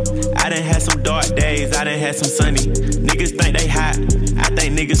money. I done had some dark days, I done had some sunny. Niggas think they hot, I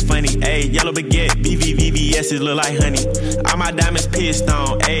think niggas funny. Ayy, yellow baguette, VVVVS's look like honey. All my diamonds pissed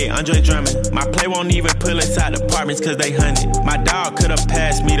on, ayy, Andre Drummond. My play won't even pull inside apartments cause they hunted. My dog could've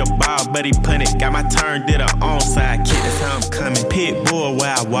passed me the ball, but he punted. Got my turn, did a onside kick, that's how I'm coming. Pit bull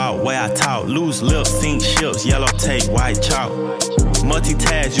where I walk, where I talk. Loose lips, sink ships, yellow tape, white chalk.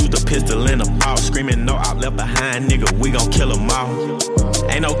 Multitask, use the pistol in the box. Screaming no op left behind, nigga, we gon' kill them all.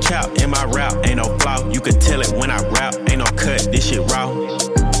 Ain't no cap in my rap, ain't no flaw. You could tell it when I rap, ain't no cut, this shit raw.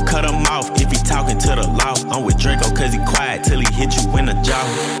 Cut him off if he talking to the law. I'm with Draco cause he quiet till he hit you in the jaw.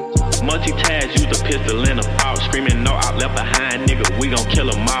 Multitask, use the pistol in the box. Screaming no op left behind, nigga, we gon' kill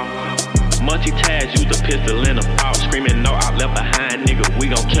them all. Multitask, use the pistol in the box. Screaming no op left behind, nigga, we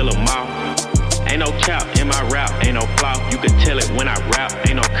gon' kill them all. Ain't no cap in my rap, ain't no flaw. You can tell it when I rap,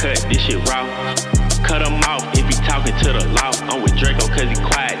 ain't no cut, this shit raw. Cut him off if he talking to the law. I'm with Draco cause he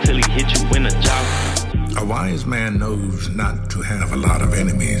quiet till he hit you in the jaw. A wise man knows not to have a lot of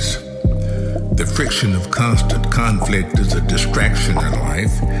enemies. The friction of constant conflict is a distraction in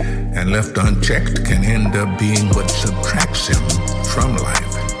life, and left unchecked can end up being what subtracts him from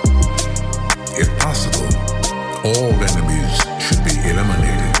life. If possible, all enemies should be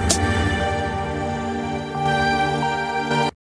eliminated.